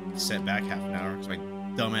 And I'm set back half an hour because my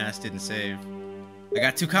dumbass didn't save. I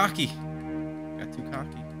got too cocky. Got too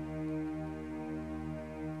cocky.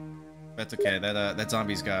 That's okay. That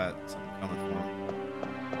zombie's got something coming for him.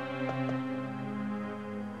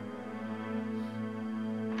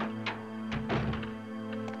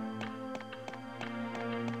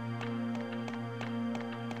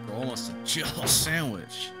 We're almost a Jill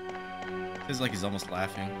sandwich. Feels like he's almost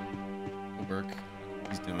laughing. Go Burke.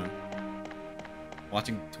 He's doing.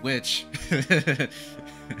 Watching Twitch. That's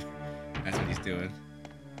what he's doing.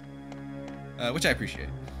 Which I appreciate.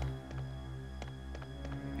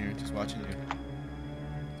 Here, just watching you.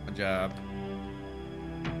 My job.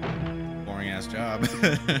 Boring ass job.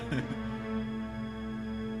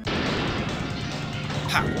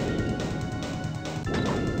 Ha!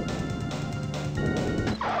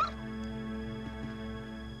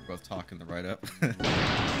 Both talking the right up.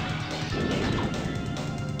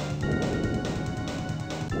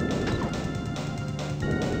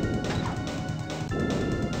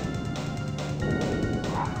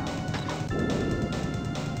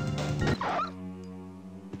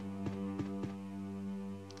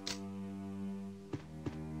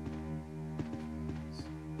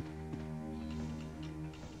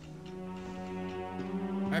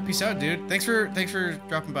 Alright, peace out, dude. Thanks for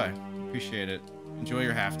dropping by. Appreciate it. Enjoy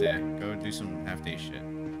your half day. Go do some half day shit.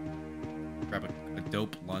 Grab a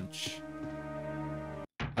dope lunch.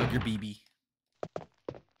 Hug your BB.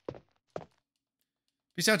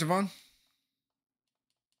 Peace out, Javon.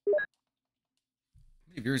 How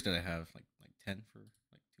many viewers did I have? Like 10 for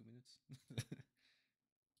like 2 minutes?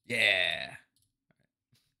 Yeah. I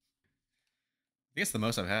think it's the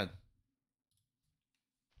most I've had.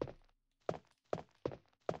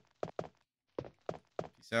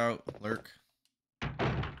 Peace out, lurk.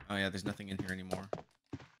 Oh yeah, there's nothing in here anymore.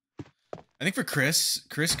 I think for Chris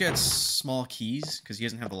gets small keys because he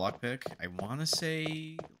doesn't have the lockpick. I want to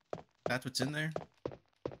say that's what's in there.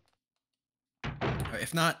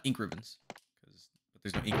 If not, ink ribbons. But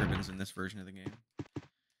there's no ink ribbons in this version of the game.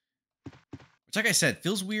 Which, like I said,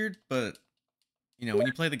 feels weird, but you know, when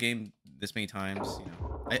you play the game this many times, you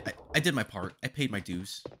know, I did my part. I paid my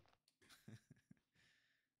dues.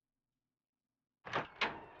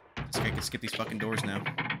 I can skip these fucking doors now.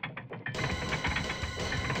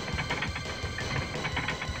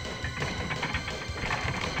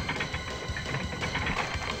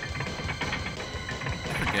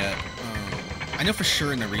 I forget. I know for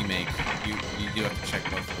sure in the remake, you do have to check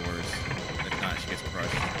both doors. If not, she gets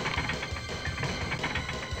crushed.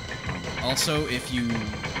 Also, if you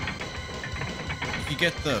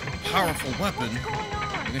get the powerful weapon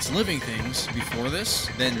against living things before this,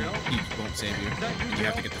 then he won't save you, and you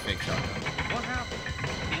have to get the fake shotgun. What happened?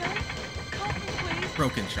 Help me, please.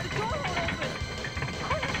 Broken The shotgun. door won't open.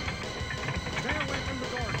 Quick! Stay away from the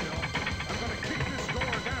door, Jill. I'm gonna kick this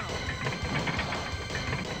door down.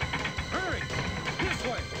 Hurry! This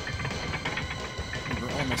way!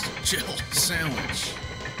 We're almost a Jill sandwich.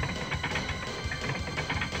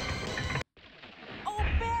 Oh,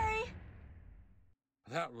 Barry!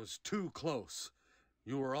 That was too close.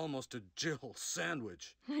 You were almost a Jill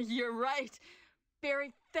sandwich. You're right.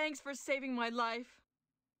 Barry, thanks for saving my life.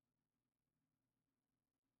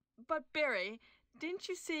 But Barry, didn't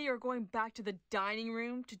you say you're going back to the dining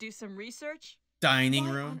room to do some research? Dining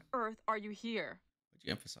Why room? on earth are you here? Would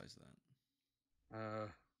you emphasize that?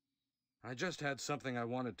 I just had something I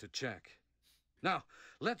wanted to check. Now,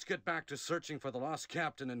 let's get back to searching for the lost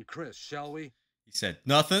captain and Chris, shall we? He said,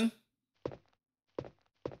 nothing.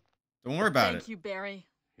 Don't worry about it. Thank you, Barry.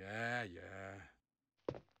 Yeah, yeah.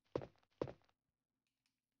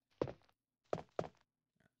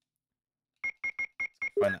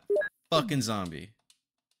 Find that fucking zombie.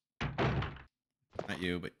 Not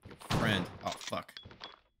you, but your friend. Oh, fuck.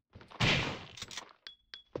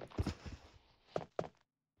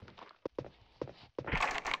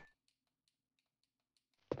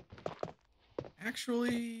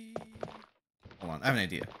 Actually... Hold on, I have an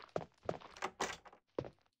idea.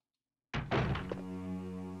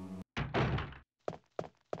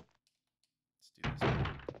 Let's do this.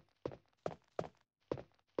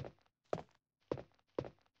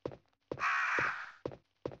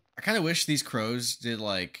 I kind of wish these crows did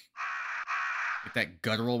like that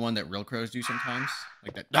guttural one that real crows do sometimes.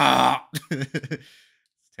 Like that. Ah! It's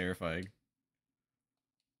terrifying.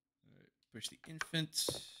 Push the infant.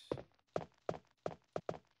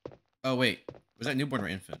 Oh, wait. Was that newborn or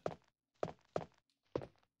infant?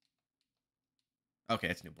 Okay,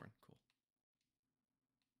 it's newborn. Cool.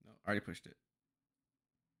 No, I already pushed it.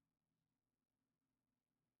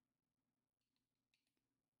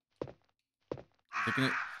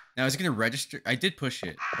 Now, is it going to register? I did push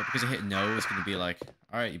it, but because I hit no, it's going to be like,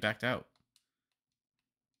 all right, you backed out.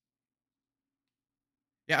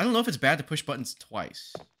 Yeah, I don't know if it's bad to push buttons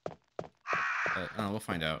twice. But, I don't know, we'll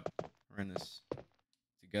find out. We're in this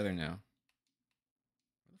together now.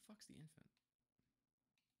 Where the fuck's the infant?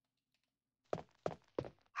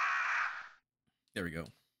 There we go.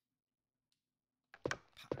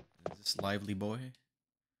 Is this lively boy?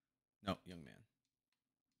 No, young man.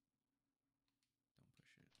 Don't push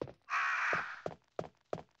it.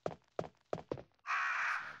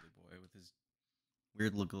 Lively boy with his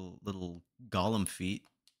weird little golem feet.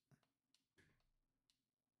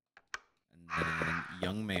 And then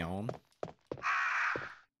young man.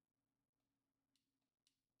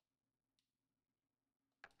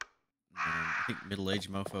 I think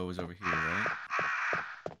middle-aged mofo is over here, right?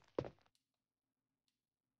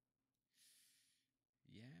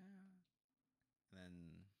 Yeah. And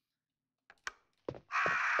then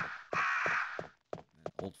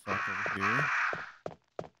old fuck over here.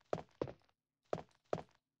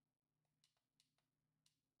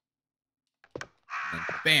 And then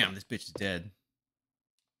bam, this bitch is dead.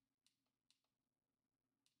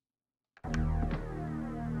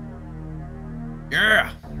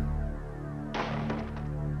 Yeah.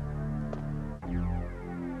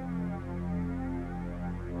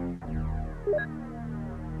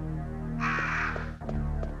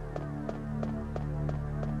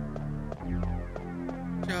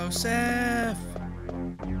 Joseph.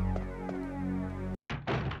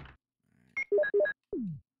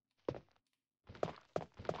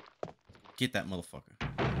 Get that motherfucker.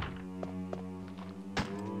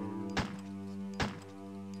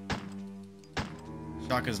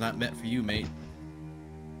 Shotgun's not meant for you, mate.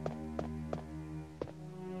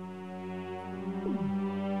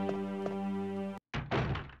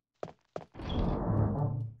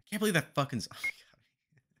 I can't believe that fucking... Oh my God.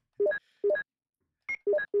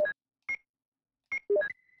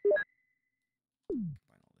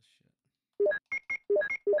 Combine all this shit.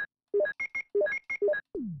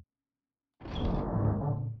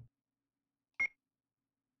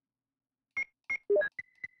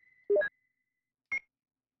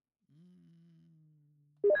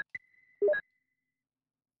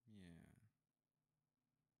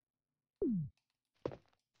 Yeah.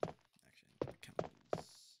 Actually, I need the chemicals.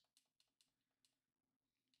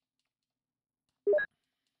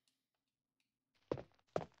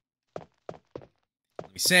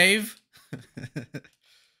 Let me save. God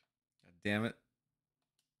damn it.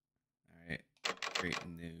 Alright. Create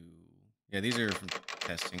new. Yeah, these are from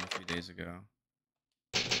testing a few days ago.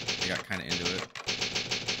 I got kind of into it.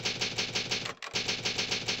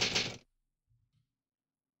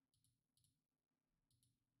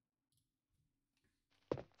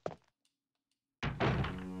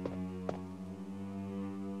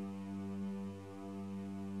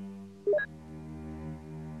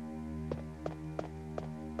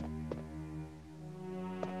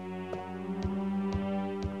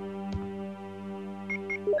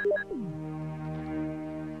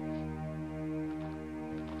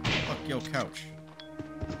 Fuck your couch.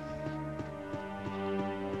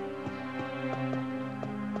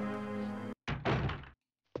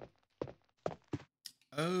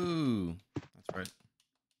 Oh, that's right.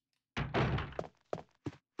 And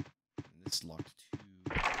this locked too.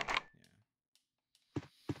 Yeah.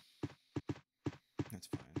 That's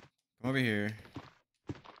fine. Come over here.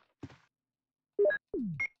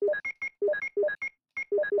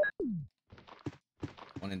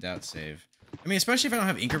 When in doubt, save. I mean, especially if I don't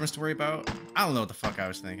have increments to worry about. I don't know what the fuck I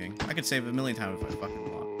was thinking. I could save a million times if I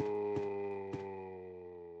fucking want.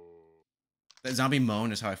 That zombie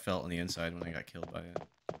moan is how I felt on the inside when I got killed by it.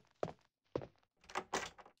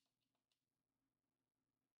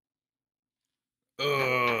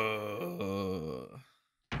 Ugh.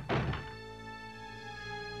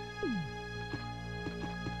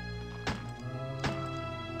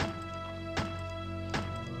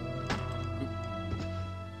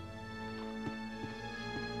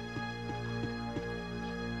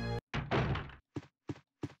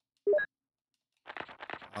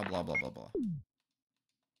 Blah, blah, blah, blah.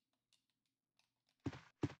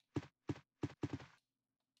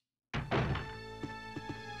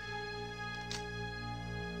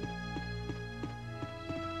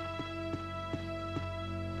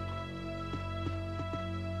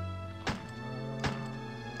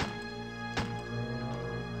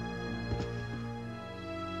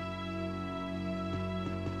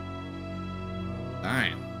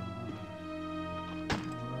 Alright.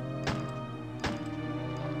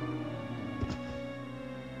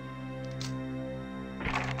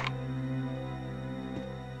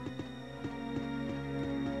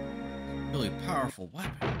 Really powerful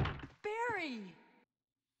weapon. Barry!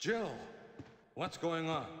 Jill, what's going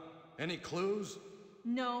on? Any clues?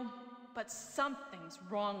 No, but something's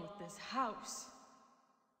wrong with this house.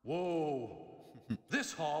 Whoa.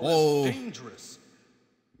 This hall Whoa. is dangerous.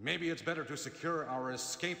 Maybe it's better to secure our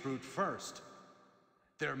escape route first.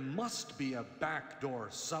 There must be a back door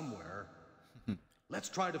somewhere. Let's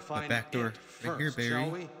try to find back door it right here, first, Barry. shall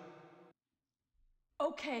we?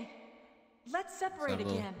 Okay, let's separate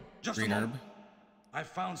Several. again. Just Green a herb. moment. I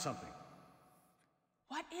found something.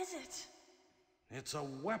 What is it? It's a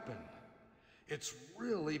weapon. It's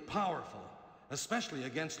really powerful, especially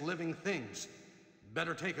against living things.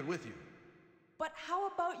 Better take it with you. But how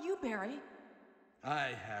about you, Barry?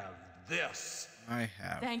 I have this. I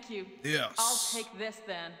have. Thank you. Yes. I'll take this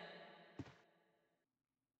then.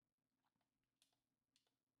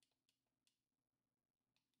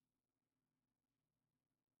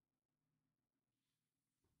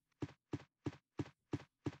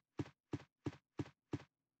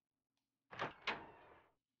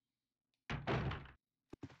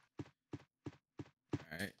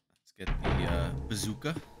 Alright, let's get the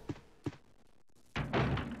bazooka.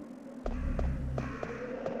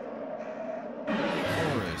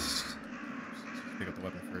 Forest. Let's pick up the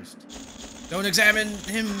weapon first. Don't examine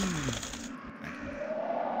him! Okay.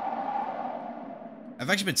 I've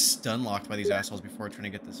actually been stun locked by these assholes before trying to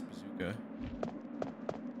get this bazooka.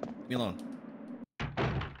 Leave me alone.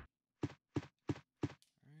 Alright,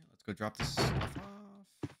 let's go drop this stuff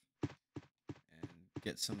off. And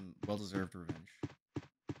get some well-deserved revenge.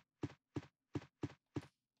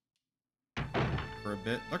 For a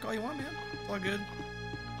bit. Look all you want, man. It's all good.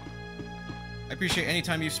 I appreciate any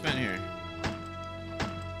time you've spent here.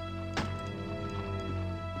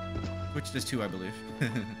 Twitch does too, I believe.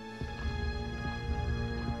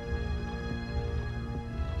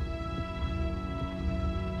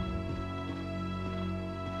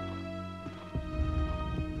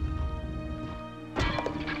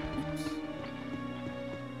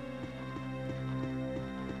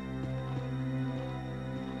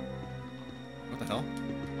 What the hell?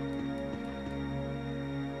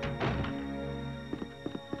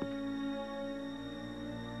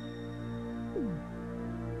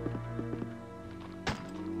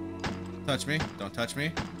 Touch me. Don't touch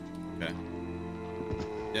me. Okay.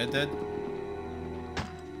 Dead, dead.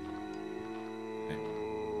 Okay.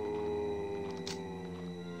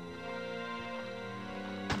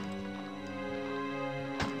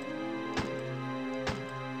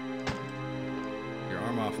 Your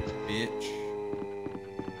arm off, bitch.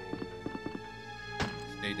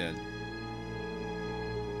 Stay dead.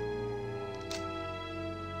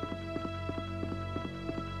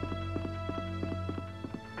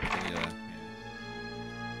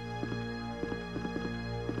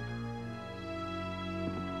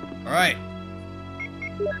 All right.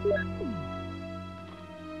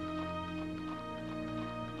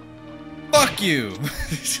 Fuck you.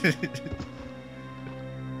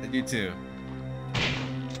 And you too.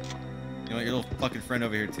 You know what? Your little fucking friend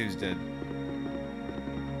over here too is dead.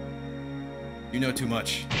 You know too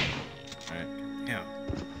much. All right. Damn.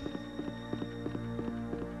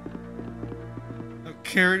 I don't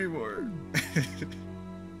care anymore.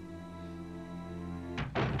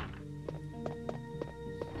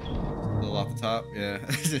 top, yeah.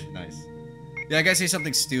 Nice. Yeah, I gotta say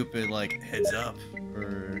something stupid like heads up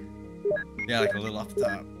or yeah, like a little off the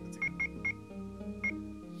top. That's a good one.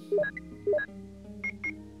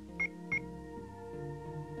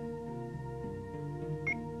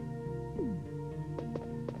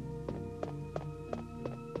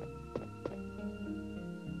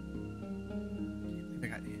 I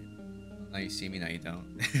got in. Now you see me, now you don't.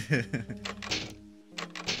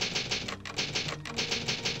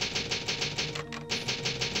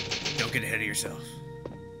 Don't get ahead of yourself.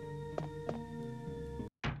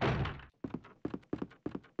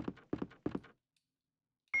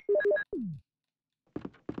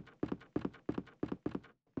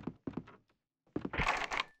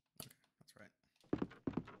 That's right.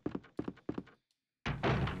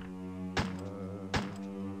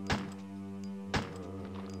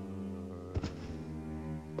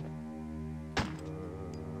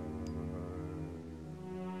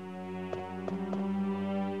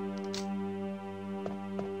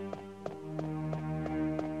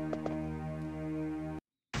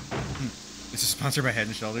 This is sponsored by Head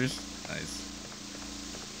and Shoulders. Nice.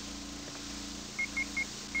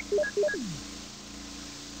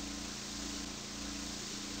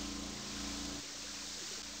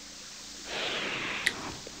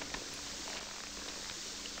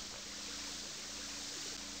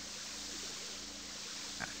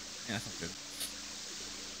 Yeah, that felt good.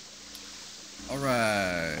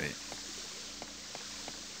 Alright.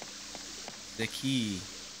 The key.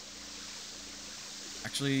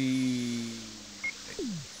 Actually...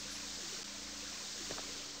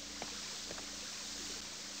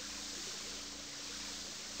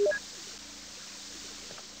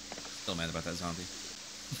 Still mad about that zombie.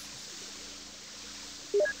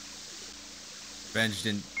 Revenge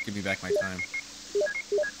didn't give me back my time.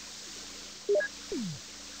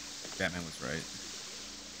 Batman was right.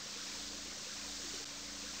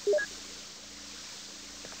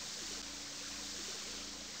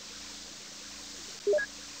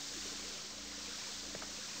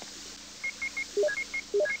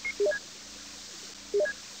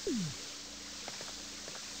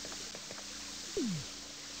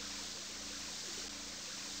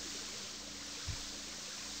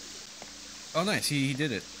 Oh, nice. He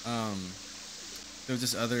did it. There was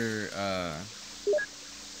this other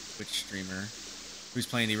Twitch streamer who's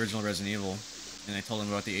playing the original Resident Evil, and I told him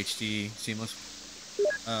about the HD seamless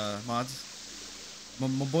mods. My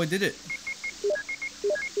boy did it.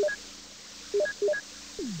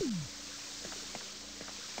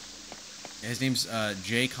 Yeah, his name's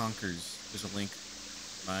Jay Conkers. There's a link.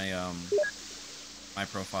 My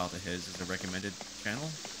profile to his is a recommended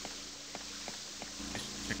channel. You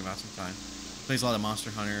should check him out sometime. Plays a lot of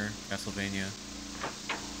Monster Hunter, Castlevania.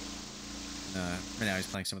 And, right now he's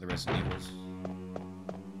playing some of the Resident Evils.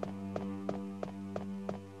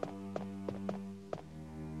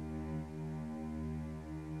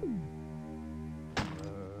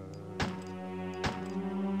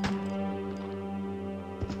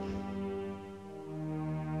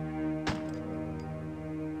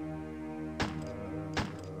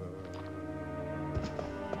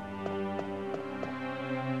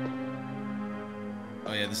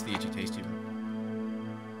 Oh yeah, this is the itchy tasty room.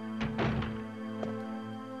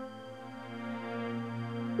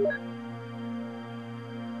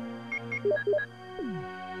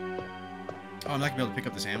 Oh, I'm not gonna be able to pick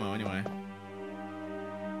up this ammo anyway.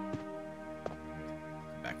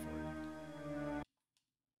 Back for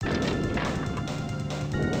it.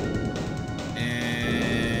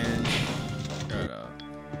 And shut up.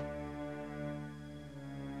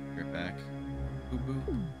 Right back. Boo boo.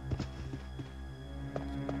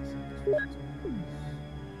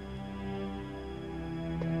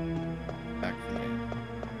 Back for the ammo.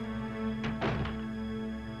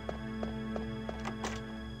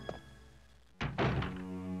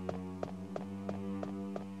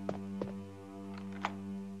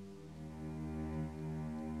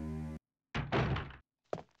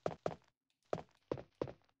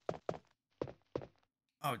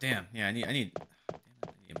 Oh damn! Yeah, I need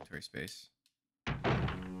inventory space.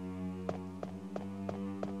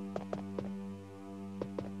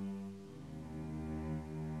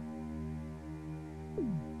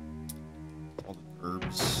 All the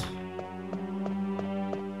herbs.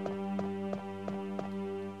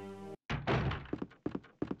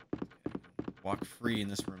 Walk free in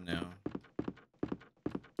this room now.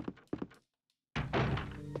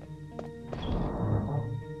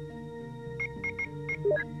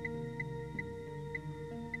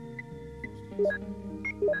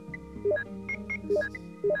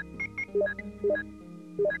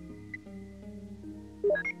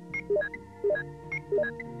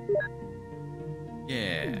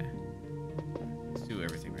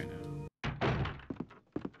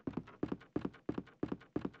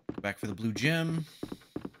 the blue gem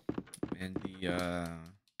and the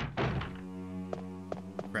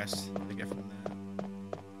crest I get from that.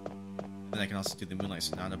 And then I can also do the Moonlight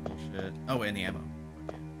Sonata bullshit. Oh, and the ammo.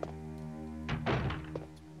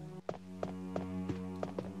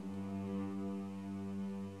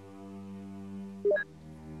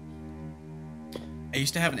 I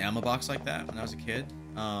used to have an ammo box like that when I was a kid.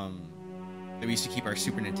 That we used to keep our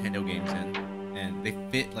Super Nintendo games in, and they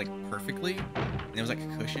fit like perfectly. And there was like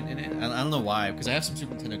a cushion in it. I don't know why, because I have some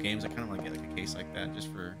Super Nintendo games. I kind of want to get like a case like that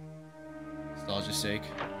just for nostalgia's sake.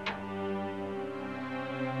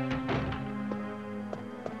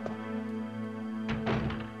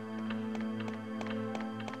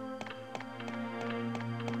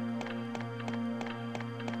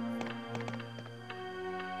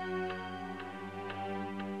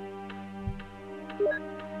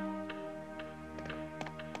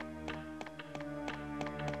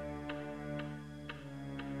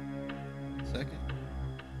 Second.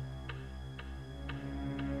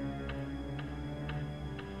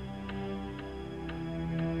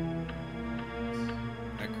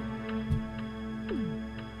 Alright, cool.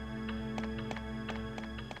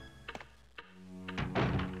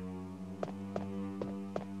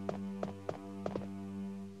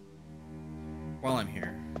 While I'm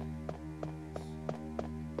here.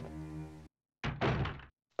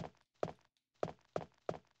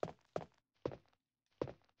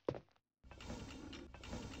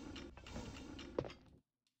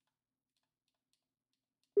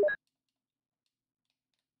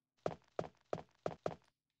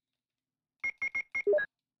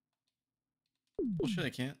 Bullshit, I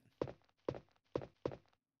can't.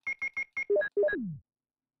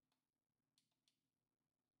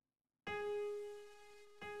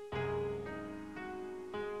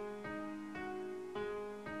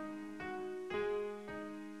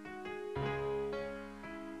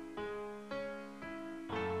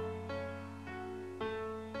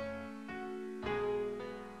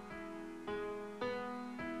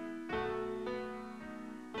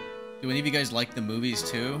 Do any of you guys like the movies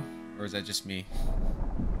too? Or is that just me?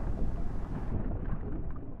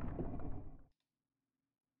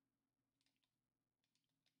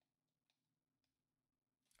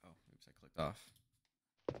 Oh, oops, I clicked off.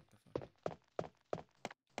 What the fuck?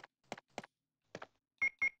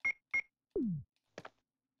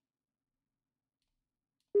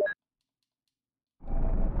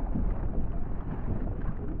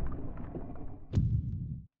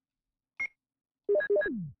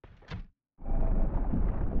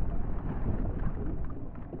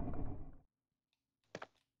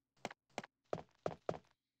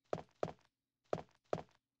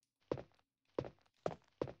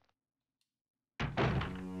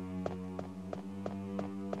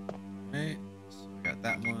 Right, so I got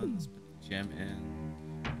that one. Let's put the gem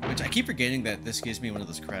in. Which I keep forgetting that this gives me one of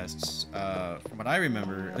those crests. From what I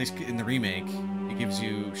remember, at least in the remake, it gives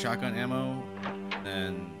you shotgun ammo,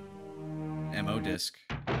 and an ammo disc.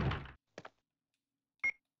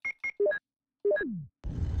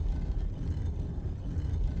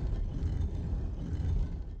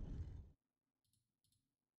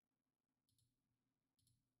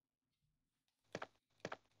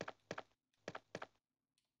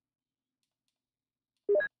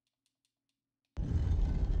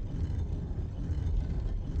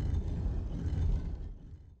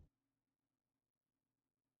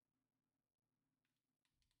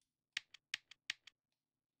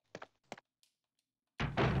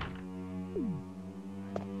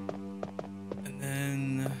 And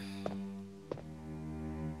then...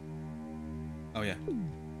 Oh yeah.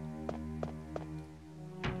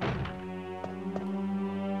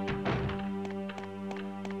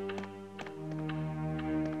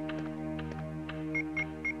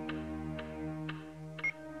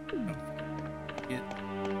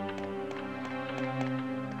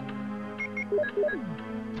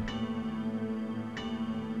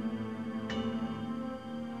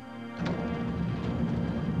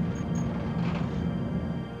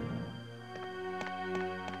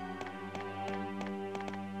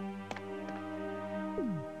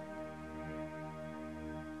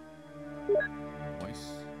 Voice.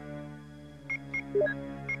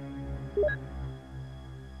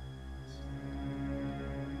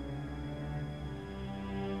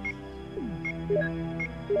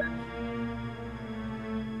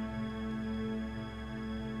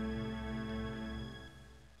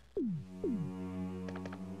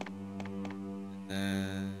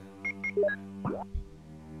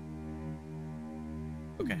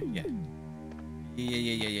 Okay, yeah.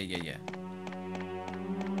 Yeah.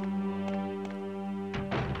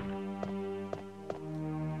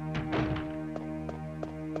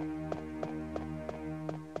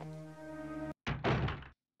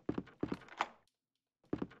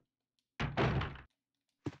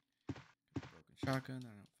 Shotgun,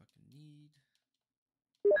 I don't fucking need.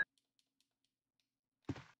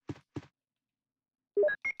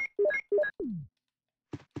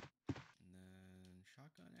 And then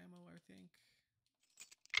shotgun ammo, I think.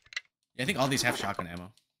 Yeah, I think all these have shotgun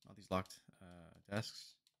ammo. All these locked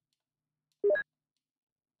desks.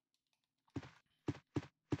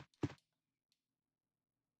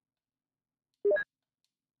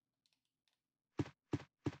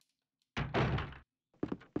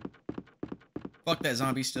 Fuck that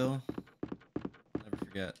zombie still. I'll never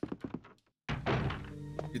forget.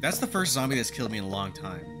 Dude, that's the first zombie that's killed me in a long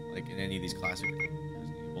time. Like in any of these classic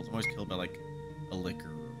Resident Evils. I'm always killed by like a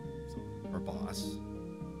licker or a boss.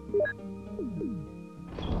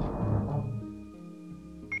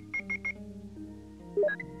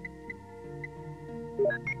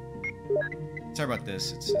 Sorry about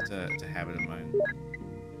this. It's a habit of mine.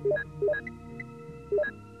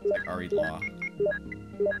 It's like Ari Law.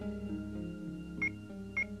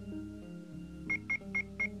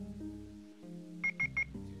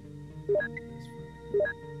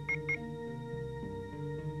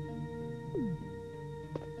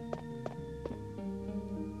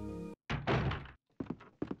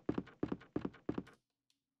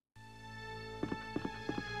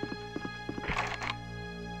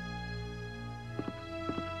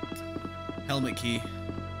 Helmet key.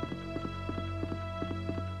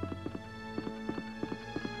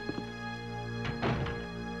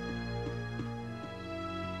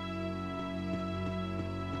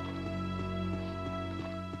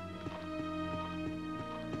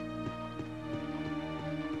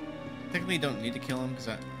 Technically don't need to kill him because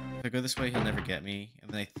if I go this way he'll never get me.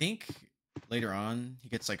 And then I think later on he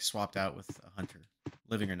gets like swapped out with a hunter,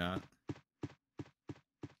 living or not.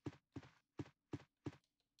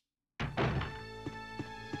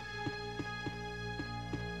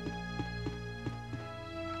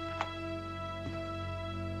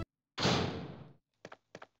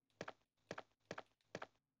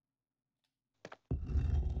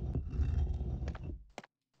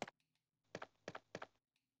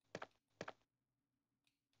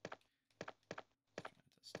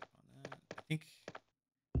 Step on that. I think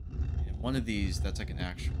in one of these that's like an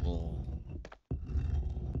actual like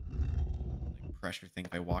pressure thing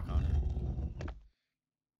if I walk on it.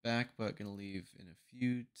 Back, but gonna leave in a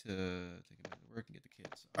few to take a minute to work and get the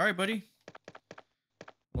kids. All right, buddy.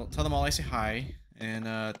 Well, tell them all I say hi, and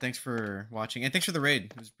thanks for watching, and thanks for the raid.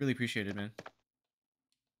 It was really appreciated, man.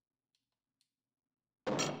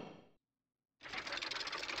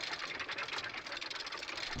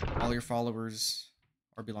 All your followers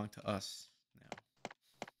are belong to us now.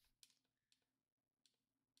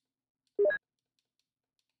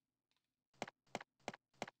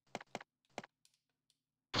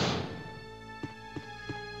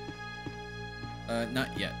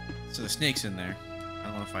 Not yet. So the snake's in there. I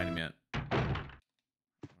don't want to fight him yet. I want to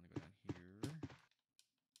go down here.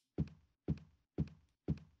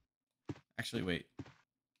 Actually, wait.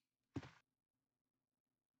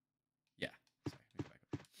 Yeah. Sorry, let me go back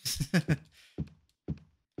up here.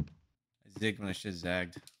 I zigged when I should have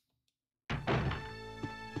zagged.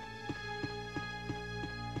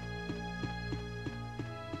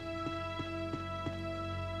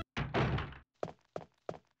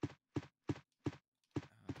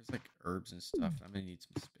 There's like herbs and stuff. I'm gonna need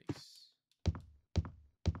some space.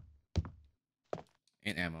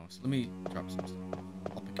 And ammo. So let me drop some stuff.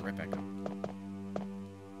 I'll pick it right back up.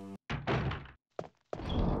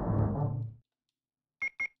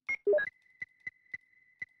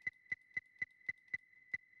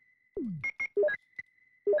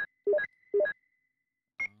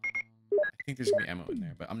 I think there's gonna be ammo in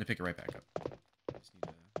there, but I'm gonna pick it right back up. I just need to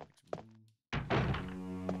make some room.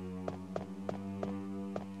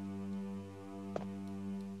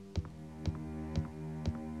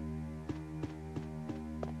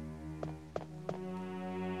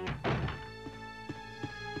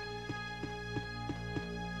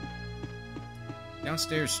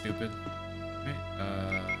 Downstairs, stupid. Right,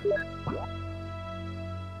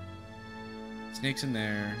 snake's in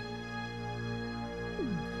there.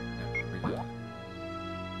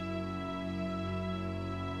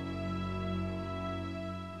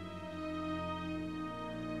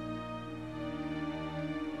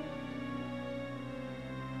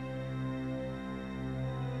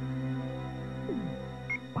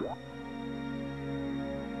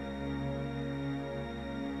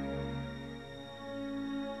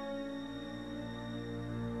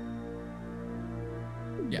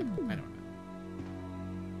 Yeah, I know.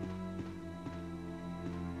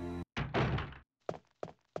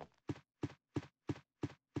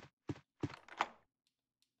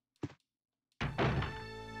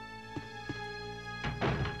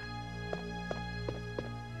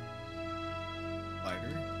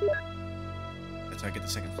 I get the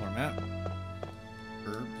second floor map.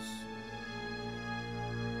 Herbs.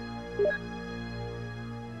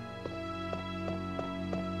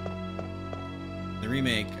 The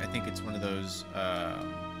remake, I think it's one of those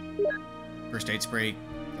first aid spray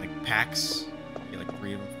like packs. You get like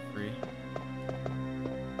 3 of them for free.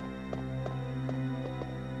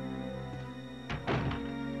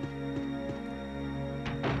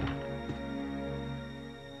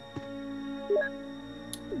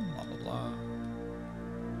 Blah blah blah.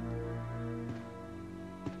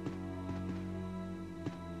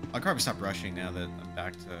 I'll probably stop rushing now that I'm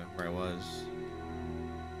back to where I was.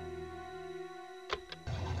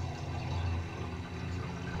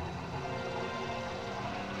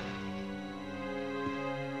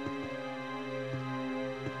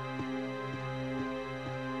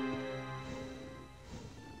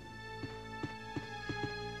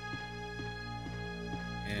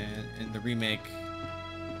 And in the remake,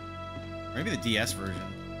 or maybe the DS version,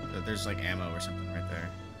 there's like ammo or something right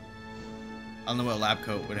there. I don't know what a lab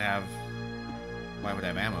coat would have. Why would it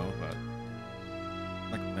have ammo, but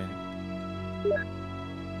I'm not complaining.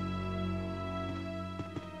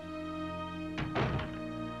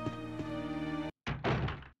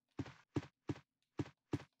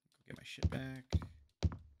 Get my shit back.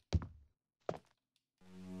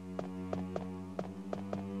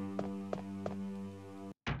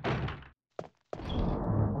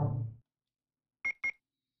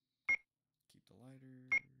 Keep the lighter.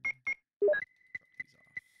 Drop these off.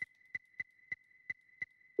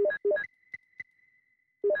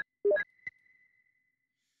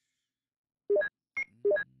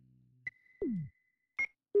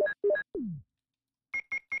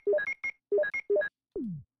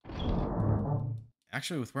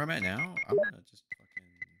 Actually, with where I'm at now, I'm gonna just fucking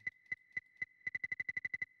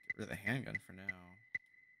get rid of the handgun for now.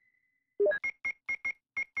 Oh,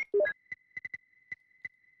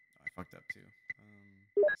 I fucked up too.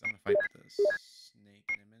 'Cause I'm gonna fight the snake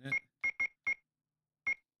in a minute.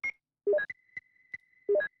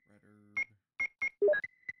 Red herb.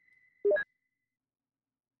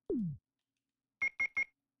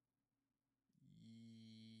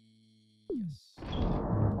 Yes.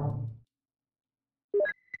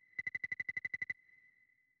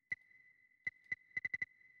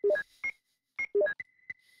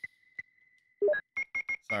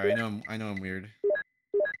 Sorry, I know I'm weird. And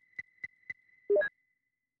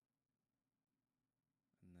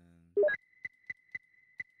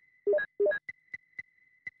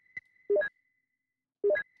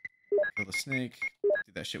then kill the snake. Do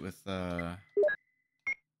that shit with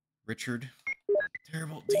Richard.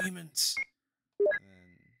 Terrible demons. And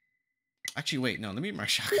then... Actually, wait, no, let me get my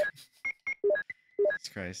shotgun. Jesus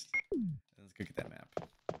Christ. Let's go get that map.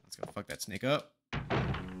 Let's go fuck that snake up.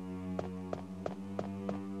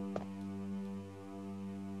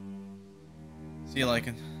 See you,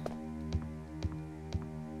 Lycan.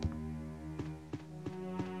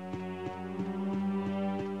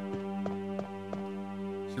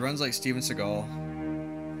 She runs like Steven Seagal.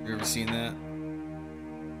 Have you ever seen that?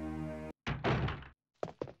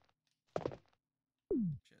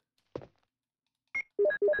 Shit.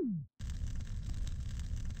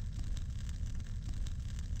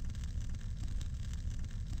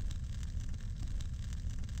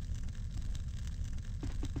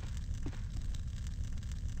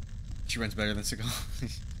 She runs better than Seagal.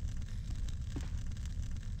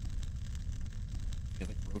 He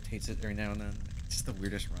like rotates it every now and then. It's just the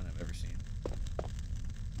weirdest run I've ever seen.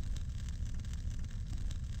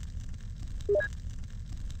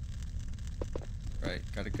 Right,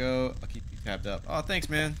 gotta go. I'll keep you tabbed up. Oh, thanks,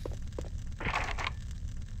 man.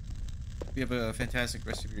 You have a fantastic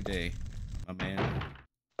rest of your day, my man.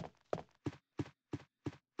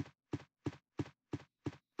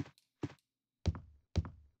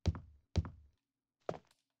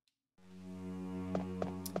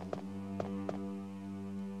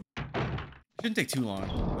 Shouldn't take too long,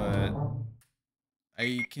 but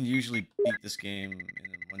I can usually beat this game in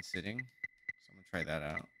one sitting, so I'm gonna try that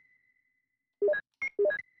out.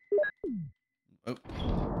 Oh,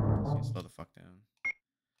 let's slow the fuck down.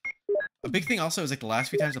 A big thing also is like the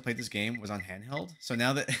last few times I played this game was on handheld, so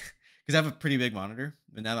now that because I have a pretty big monitor,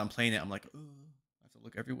 but now that I'm playing it, I'm like, oh, I have to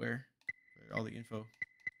look everywhere for all the info.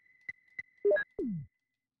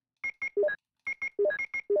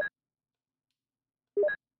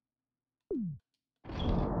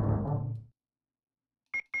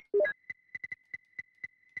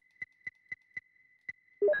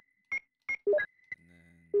 And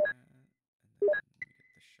then get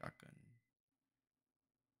the shotgun.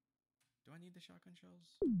 Do I need the shotgun shells?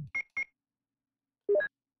 So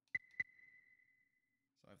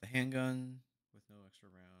I have the handgun with no extra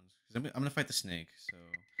rounds. 'Cause I'm gonna fight the snake, so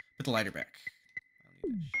put the lighter back. I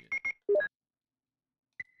don't need that shit.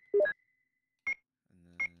 And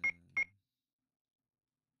then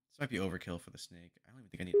this might be overkill for the snake. I don't even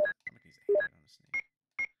think I need. I'm not gonna use a hand on a snake.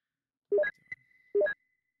 Alright.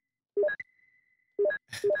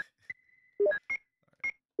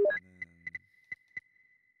 And then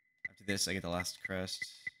after this, I get the last crest.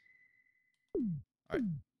 Alright.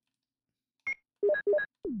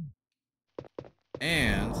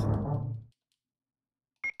 And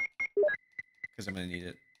because I'm gonna need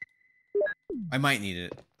it. I might need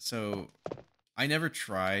it. So I never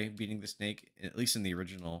try beating the snake, at least in the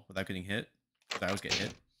original, without getting hit. Because I always get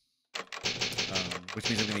hit. Which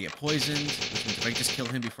means I'm gonna get poisoned. Which means if I just kill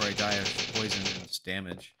him before I die of poison and just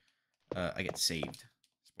damage, I get saved.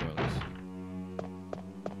 Spoilers.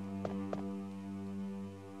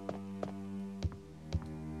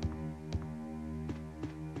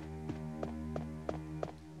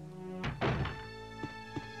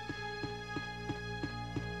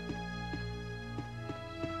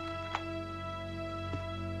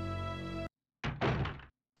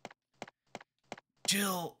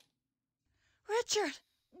 Jill! Richard,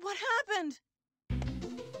 what happened?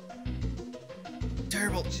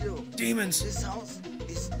 Terrible Jill, demons! this house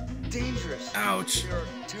is dangerous. Ouch! There are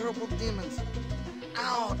terrible demons.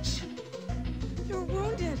 Ouch! You're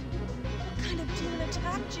wounded. What kind of demon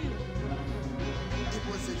attacked you? It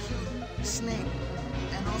was a huge snake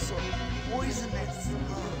and also poisonous.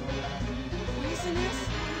 Poisonous?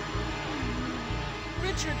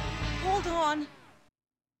 Richard, hold on.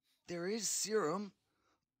 There is serum.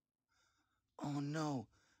 Oh no,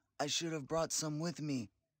 I should have brought some with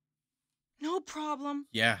me. No problem.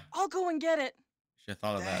 Yeah, I'll go and get it. should have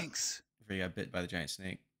thought of Thanks. that before you got bit by the giant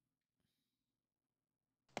snake.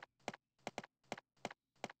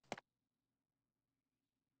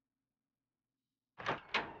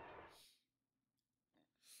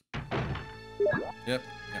 Yep,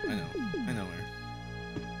 I know. I know where.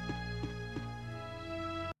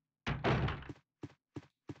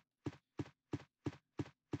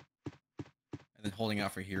 And then holding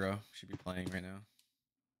out for Hero should be playing right now.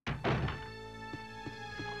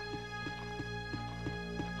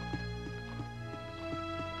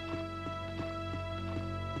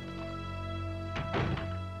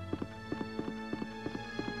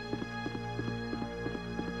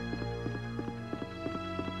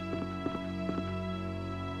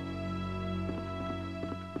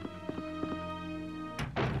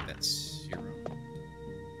 That's Hero.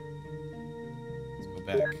 Let's go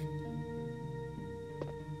back.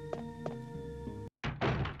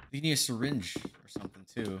 You need a syringe or something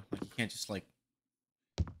too. Like you can't just like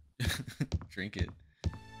drink it.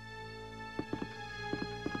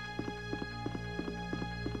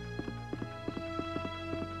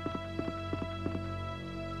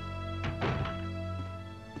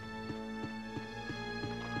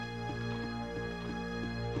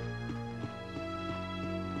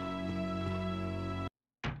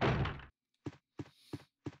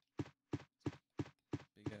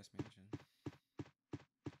 Big ass mansion.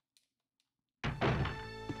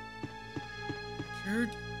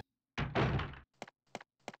 Richard?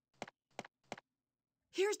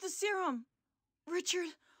 Here's the serum. Richard,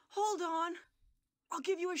 hold on. I'll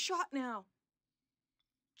give you a shot now.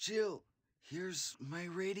 Jill, here's my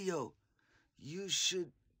radio. You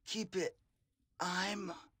should keep it.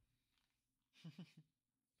 I'm...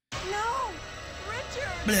 No!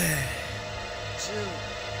 Richard! Bleh. Jill,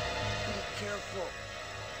 be careful.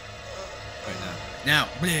 Right now. Now.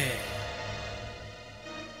 Bleh.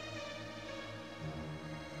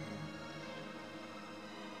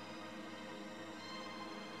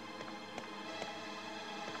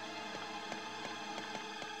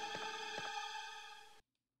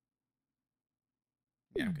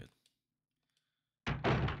 Yeah, I'm good.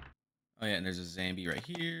 Oh yeah, and there's a zombie right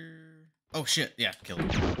here. Oh shit, yeah, killed him.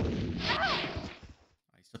 Oh,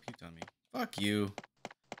 he still puked on me. Fuck you.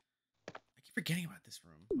 I keep forgetting about this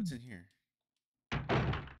room. What's in here?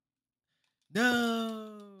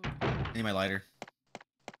 No! I need my lighter.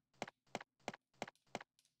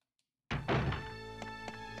 You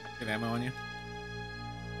have ammo on you?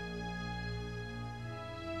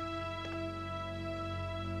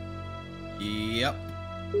 Yep.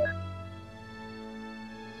 Shit.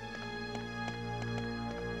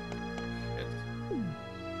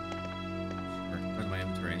 Where's my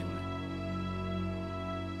inventory anyway?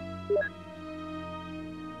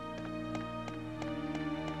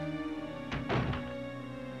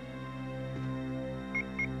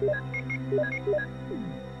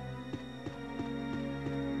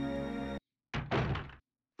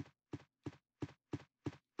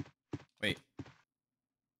 Wait.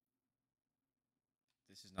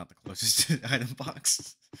 This is not the closest item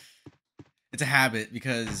box. It's a habit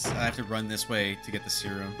because I have to run this way to get the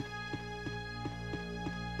serum.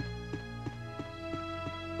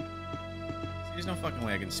 There's no fucking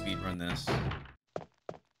way I can speedrun this.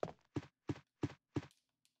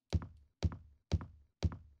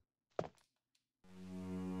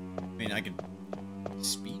 I mean, I could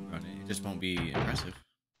speedrun it. It just won't be impressive.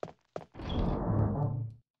 Perfect.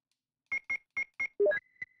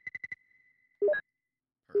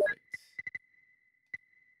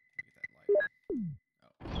 Get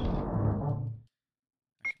that light. Oh.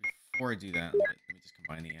 Actually, before I do that, let me just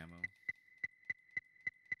combine the ammo.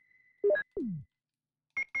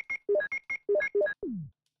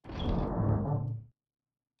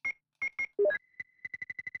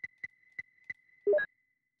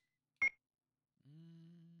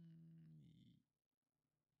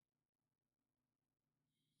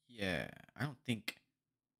 Yeah, I don't think.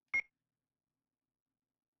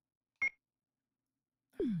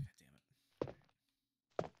 God damn it.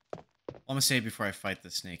 Well, I'm gonna save before I fight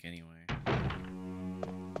the snake anyway.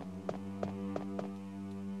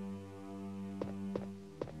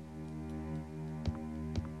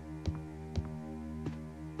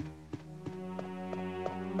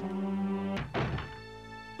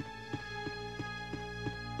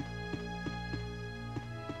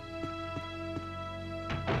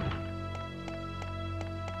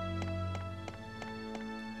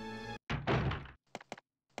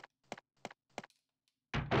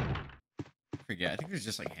 Forget. I think there's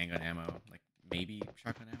just like handgun ammo, like maybe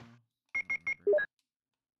shotgun ammo.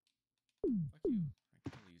 I don't remember. Fuck you. I can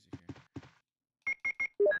totally use it here.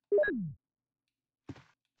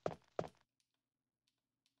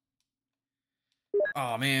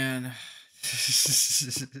 Oh man,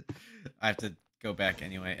 I have to go back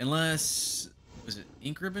anyway. Unless was it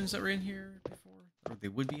ink ribbons that were in here before, or they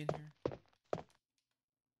would be in here?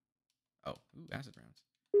 Oh, ooh, acid rounds.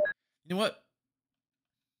 You know what?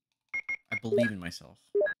 I believe in myself.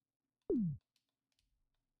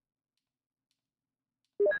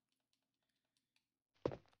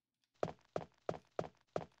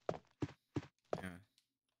 Yeah.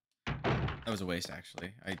 That was a waste,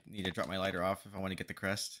 actually. I need to drop my lighter off if I want to get the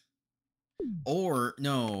crest. Or,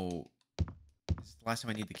 no. This is the last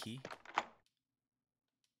time I need the key.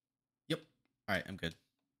 Yep. Alright, I'm good.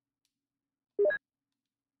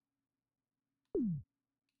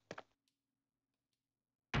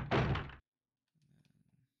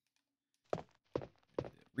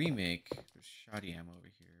 Remake. There's shoddy ammo over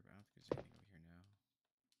here, but I don't think there's anything over here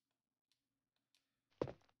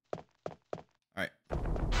now. Alright.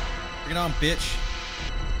 Bring it on, bitch.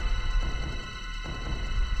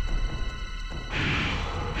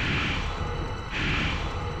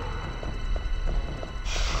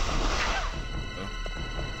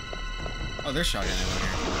 Oh, there's shotgun ammo here.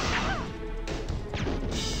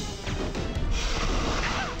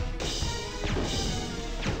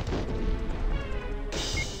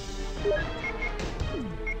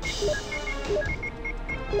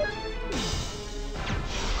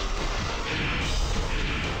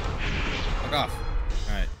 Fuck off.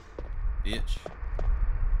 Alright. Bitch.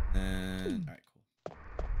 And alright, cool.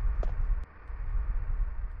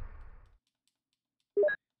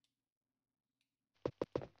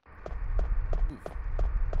 Ooh.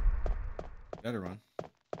 Gotta run.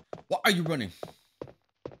 Why are you running?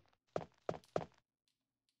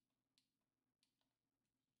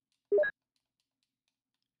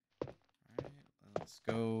 Alright, let's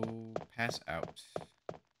go pass out.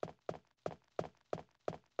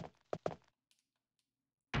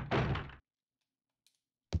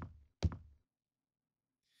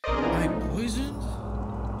 Am I poisoned?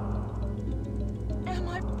 Am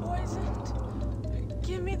I poisoned?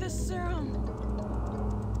 Give me the serum.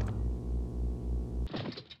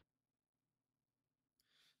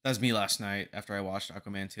 That was me last night after I watched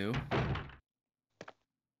Aquaman 2.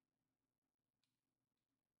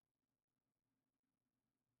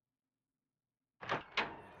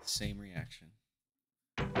 Same reaction.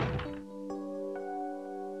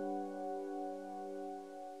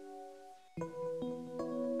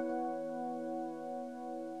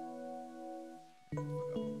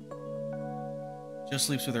 Just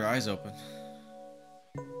sleeps with her eyes open.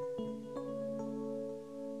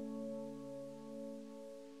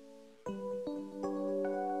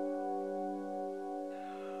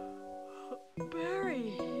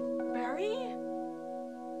 Barry. Barry?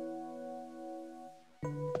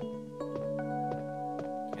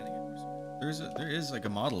 There is like a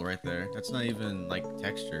model right there. That's not even like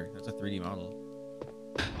texture. That's a 3D model.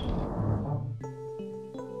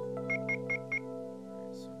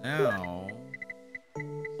 So now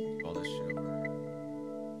all this shit over.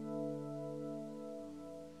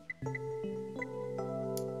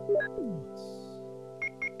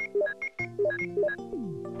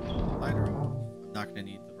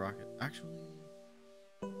 rocket. Actually,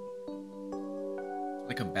 when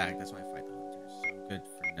I come back, that's when I fight the hunters. So I'm good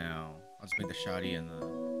for now. I'll just make the shoddy and the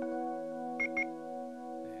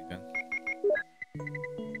handgun. Alright, man.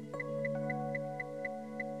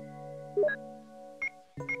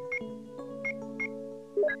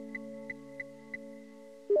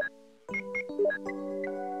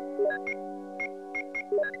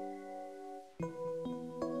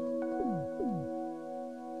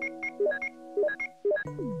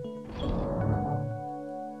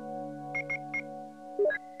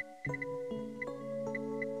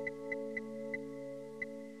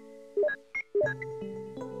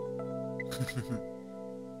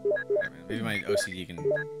 Maybe my OCD can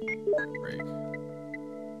break.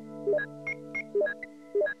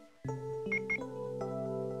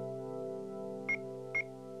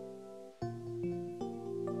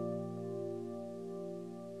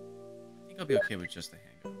 I think I'll be okay with just the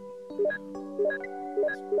handgun.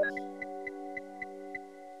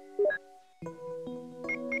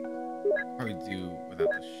 Probably do without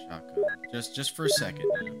the shotgun. Just for a second, you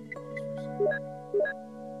know?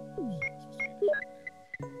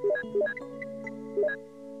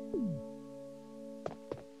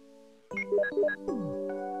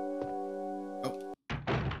 Oh.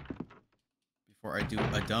 Before I do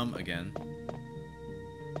a dumb again.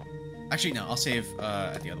 Actually, no, I'll save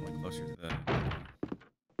at the other one, closer to the...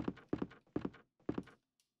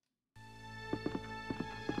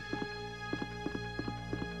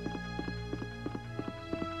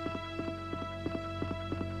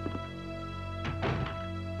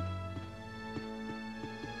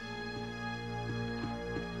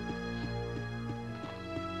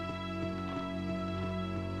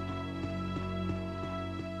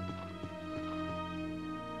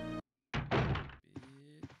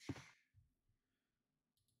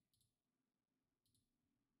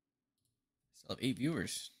 Still have 8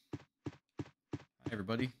 viewers. Hi,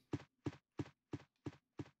 everybody.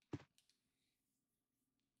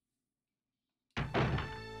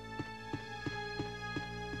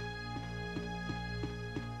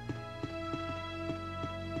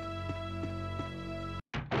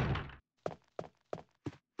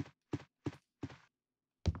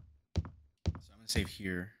 So I'm gonna save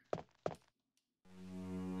here.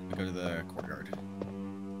 And we go to the courtyard.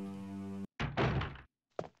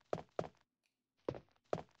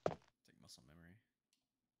 Take muscle memory.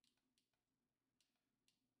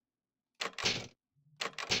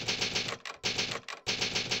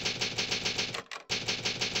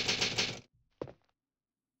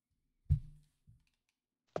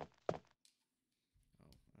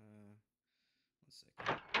 Oh, 1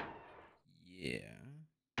 second. Yeah.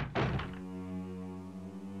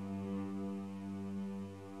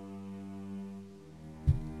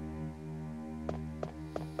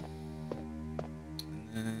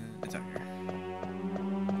 And then it's out here.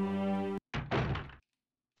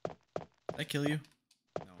 Did I kill you?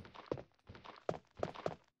 No.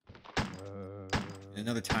 In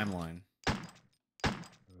another timeline.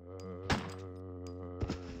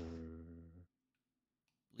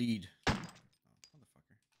 Bleed. Oh,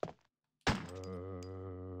 motherfucker.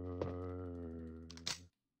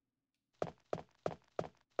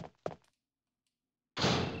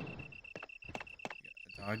 A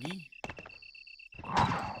doggy?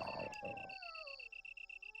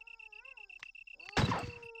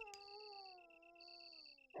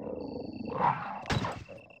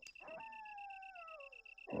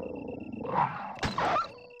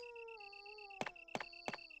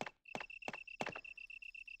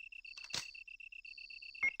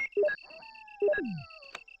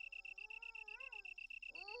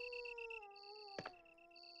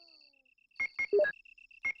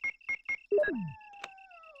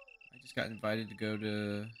 I just got invited to go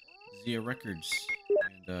to Zia Records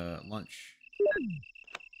and lunch.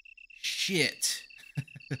 Shit.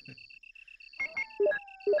 I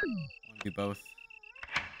want to do both.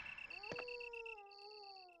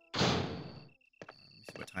 Let me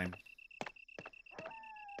see what time.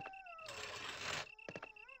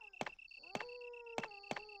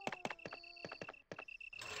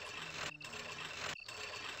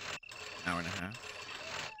 Hour and a half. I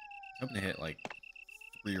was hoping to hit like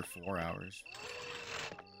 3 or 4 hours.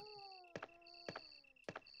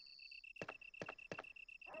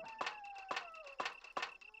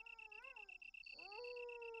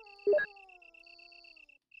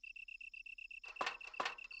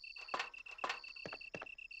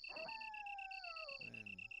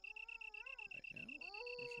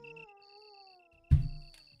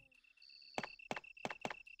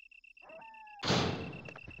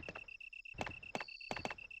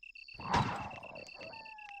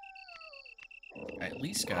 at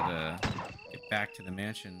least gotta get back to the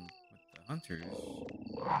mansion with the hunters.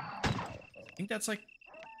 I think that's like...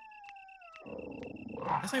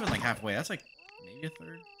 That's not even like halfway. That's like maybe a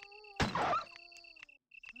third. That's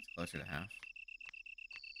closer to half.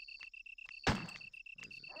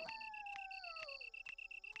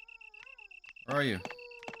 Where are you?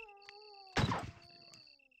 There you are.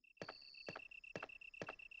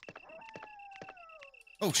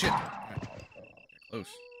 Oh shit! Right. Get close.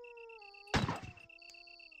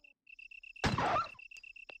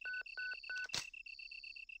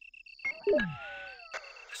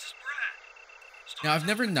 Now I've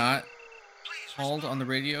never not called on the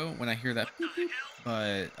radio when I hear that boop, boop,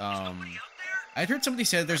 but I'd heard somebody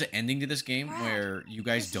say that there's an ending to this game where you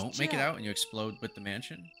guys don't make it out and you explode with the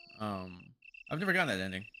mansion. I've never gotten that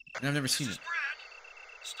ending, and I've never seen it.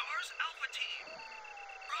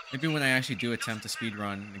 Maybe when I actually do attempt to speed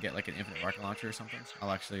run and get like an infinite rocket launcher or something,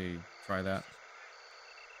 I'll actually try that.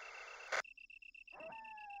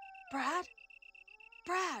 Brad?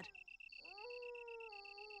 Brad!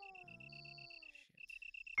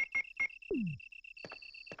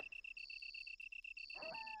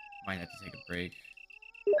 Might have to take a break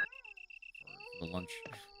for the lunch.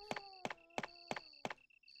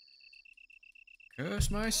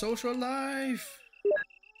 Curse my social life!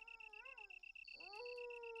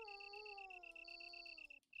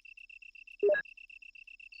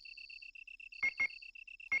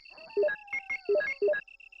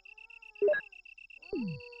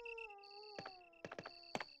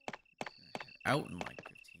 Out in like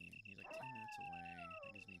 15. He's like 10 minutes away.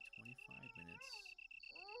 That gives me 25 minutes.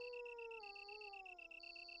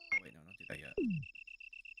 Oh, wait, no, don't do that yet. I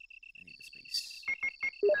need the space.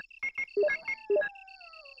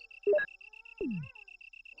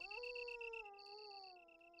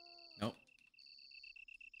 Nope.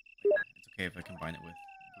 It's okay if I combine it with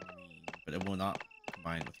green, but it will not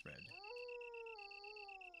combine with red.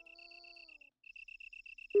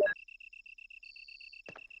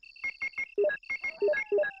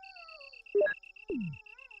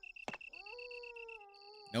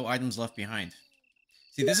 No items left behind.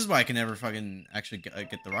 See, this is why I can never fucking actually get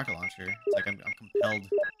the rocket launcher. It's like I'm compelled to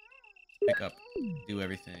pick up, do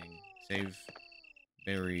everything, save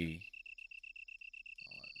Barry,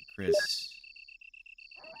 Chris,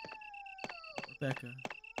 Rebecca.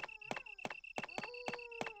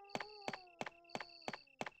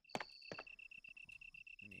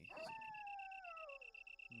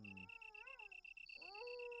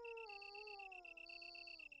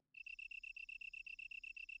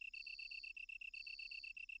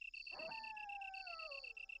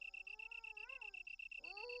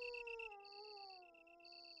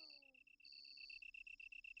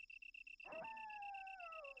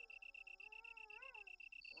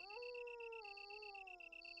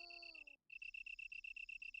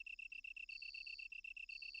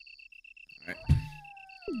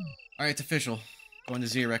 Alright, it's official. Going to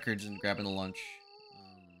S.t.a.r.s Records and grabbing the lunch.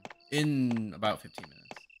 In about 15 minutes.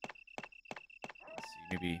 Let's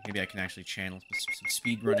see, maybe I can actually channel some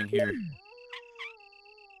speed running here.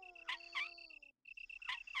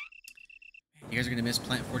 You guys are gonna miss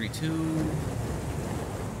Plant 42.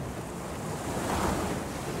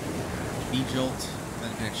 B-Jolt.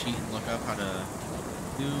 I'm gonna cheat and look up how to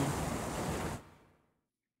do.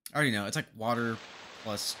 I already know. It's like water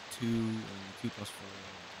plus 2 and 2 plus 4.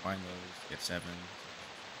 Combine those, get 7.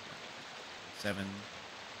 7.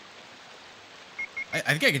 I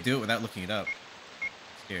think I could do it without looking it up.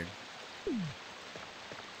 I'm scared.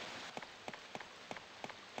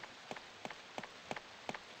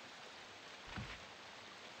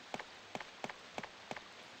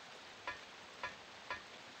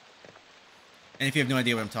 And if you have no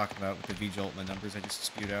idea what I'm talking about with the V-Jolt and the numbers I just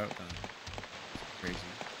spewed out, then it's crazy.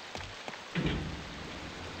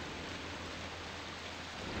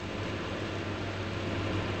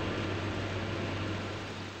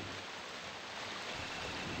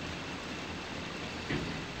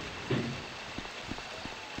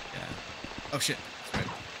 Oh shit, that's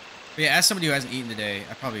right. But yeah, as somebody who hasn't eaten today,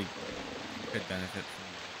 I probably could benefit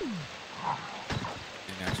from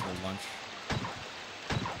getting actual lunch.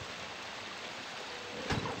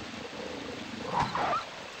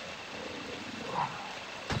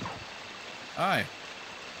 Hi.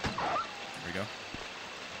 There we go.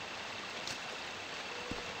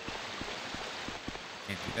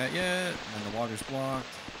 Can't do that yet. And then the water's blocked.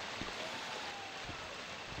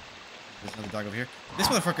 There's another dog over here. This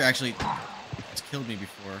motherfucker actually has killed me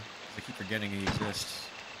before. I keep forgetting he exists.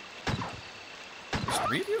 There's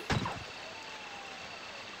 3 of you?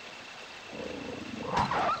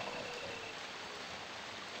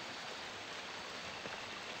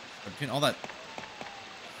 Between all that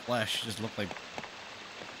flesh just look like...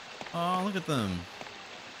 Oh, look at them.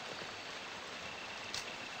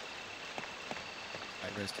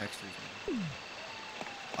 High-res textures. Man.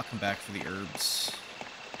 I'll come back for the herbs.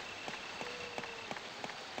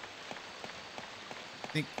 I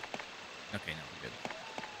think... Okay, no, we're good.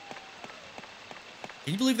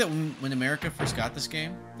 Can you believe that when America first got this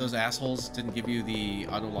game, those assholes didn't give you the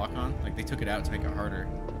auto lock-on? Like, they took it out to make it harder.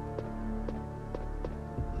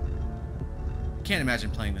 I can't imagine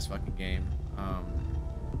playing this fucking game.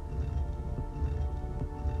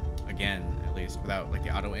 Again, at least, without, like, the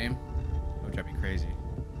auto-aim. That would drive me crazy.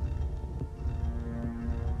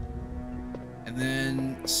 And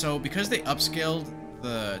then, so, because they upscaled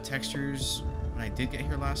the textures when I did get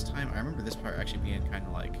here last time, I remember this part actually being kind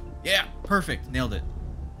of like, yeah, perfect, nailed it.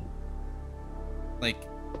 Like,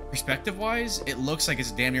 perspective-wise, it looks like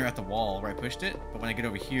it's damn near at the wall where I pushed it, but when I get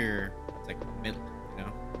over here, it's like middle, you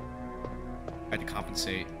know? I had to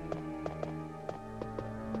compensate.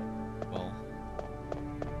 Well,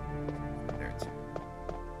 there too.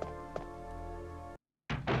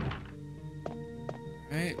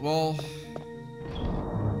 Alright, well,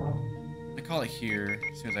 I call it here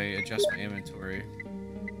as soon as I adjust my inventory.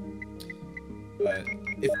 But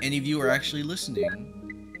if any of you are actually listening,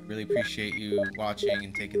 I really appreciate you watching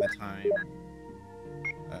and taking the time.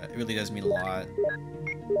 It really does mean a lot.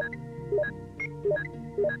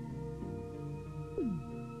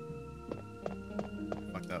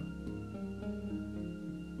 Fucked up.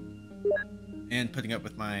 And putting up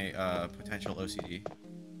with my potential OCD.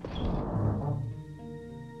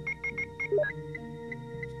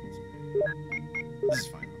 This is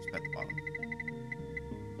fine. Let's bet the bottom.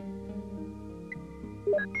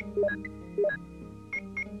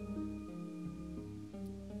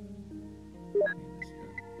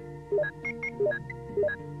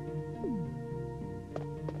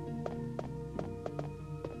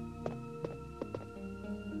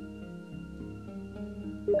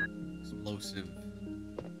 Explosive.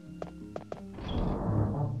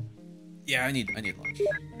 Yeah, I need lunch.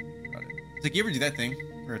 It's like, you ever do that thing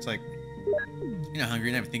where it's like, you're not hungry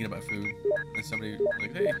and I'm thinking about food, and somebody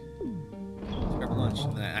like, hey, let's grab lunch,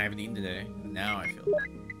 and then I haven't eaten today, and now I feel it.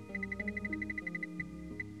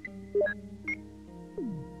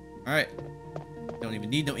 Alright. Don't even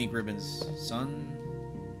need no ink ribbons, son.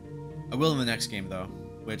 I will in the next game, though,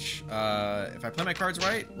 which, if I play my cards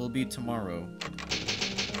right, will be tomorrow.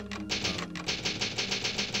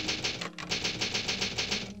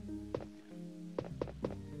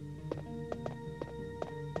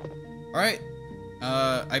 Alright.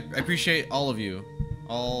 I appreciate all of you.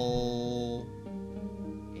 All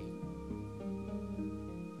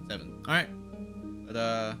 7. Alright.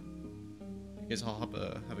 But you guys all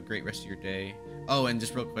have a great rest of your day. Oh, and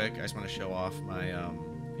just real quick, I just want to show off my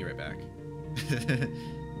be right back.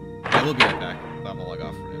 I will be right back, but I'm gonna log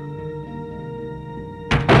off for now.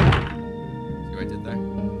 See what I did there?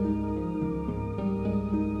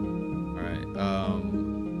 Alright,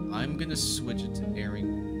 I'm gonna switch it to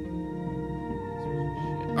airing.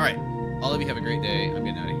 Alright, all of you have a great day. I'm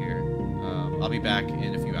getting out of here. I'll be back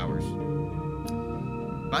in a few hours.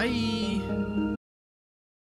 Bye!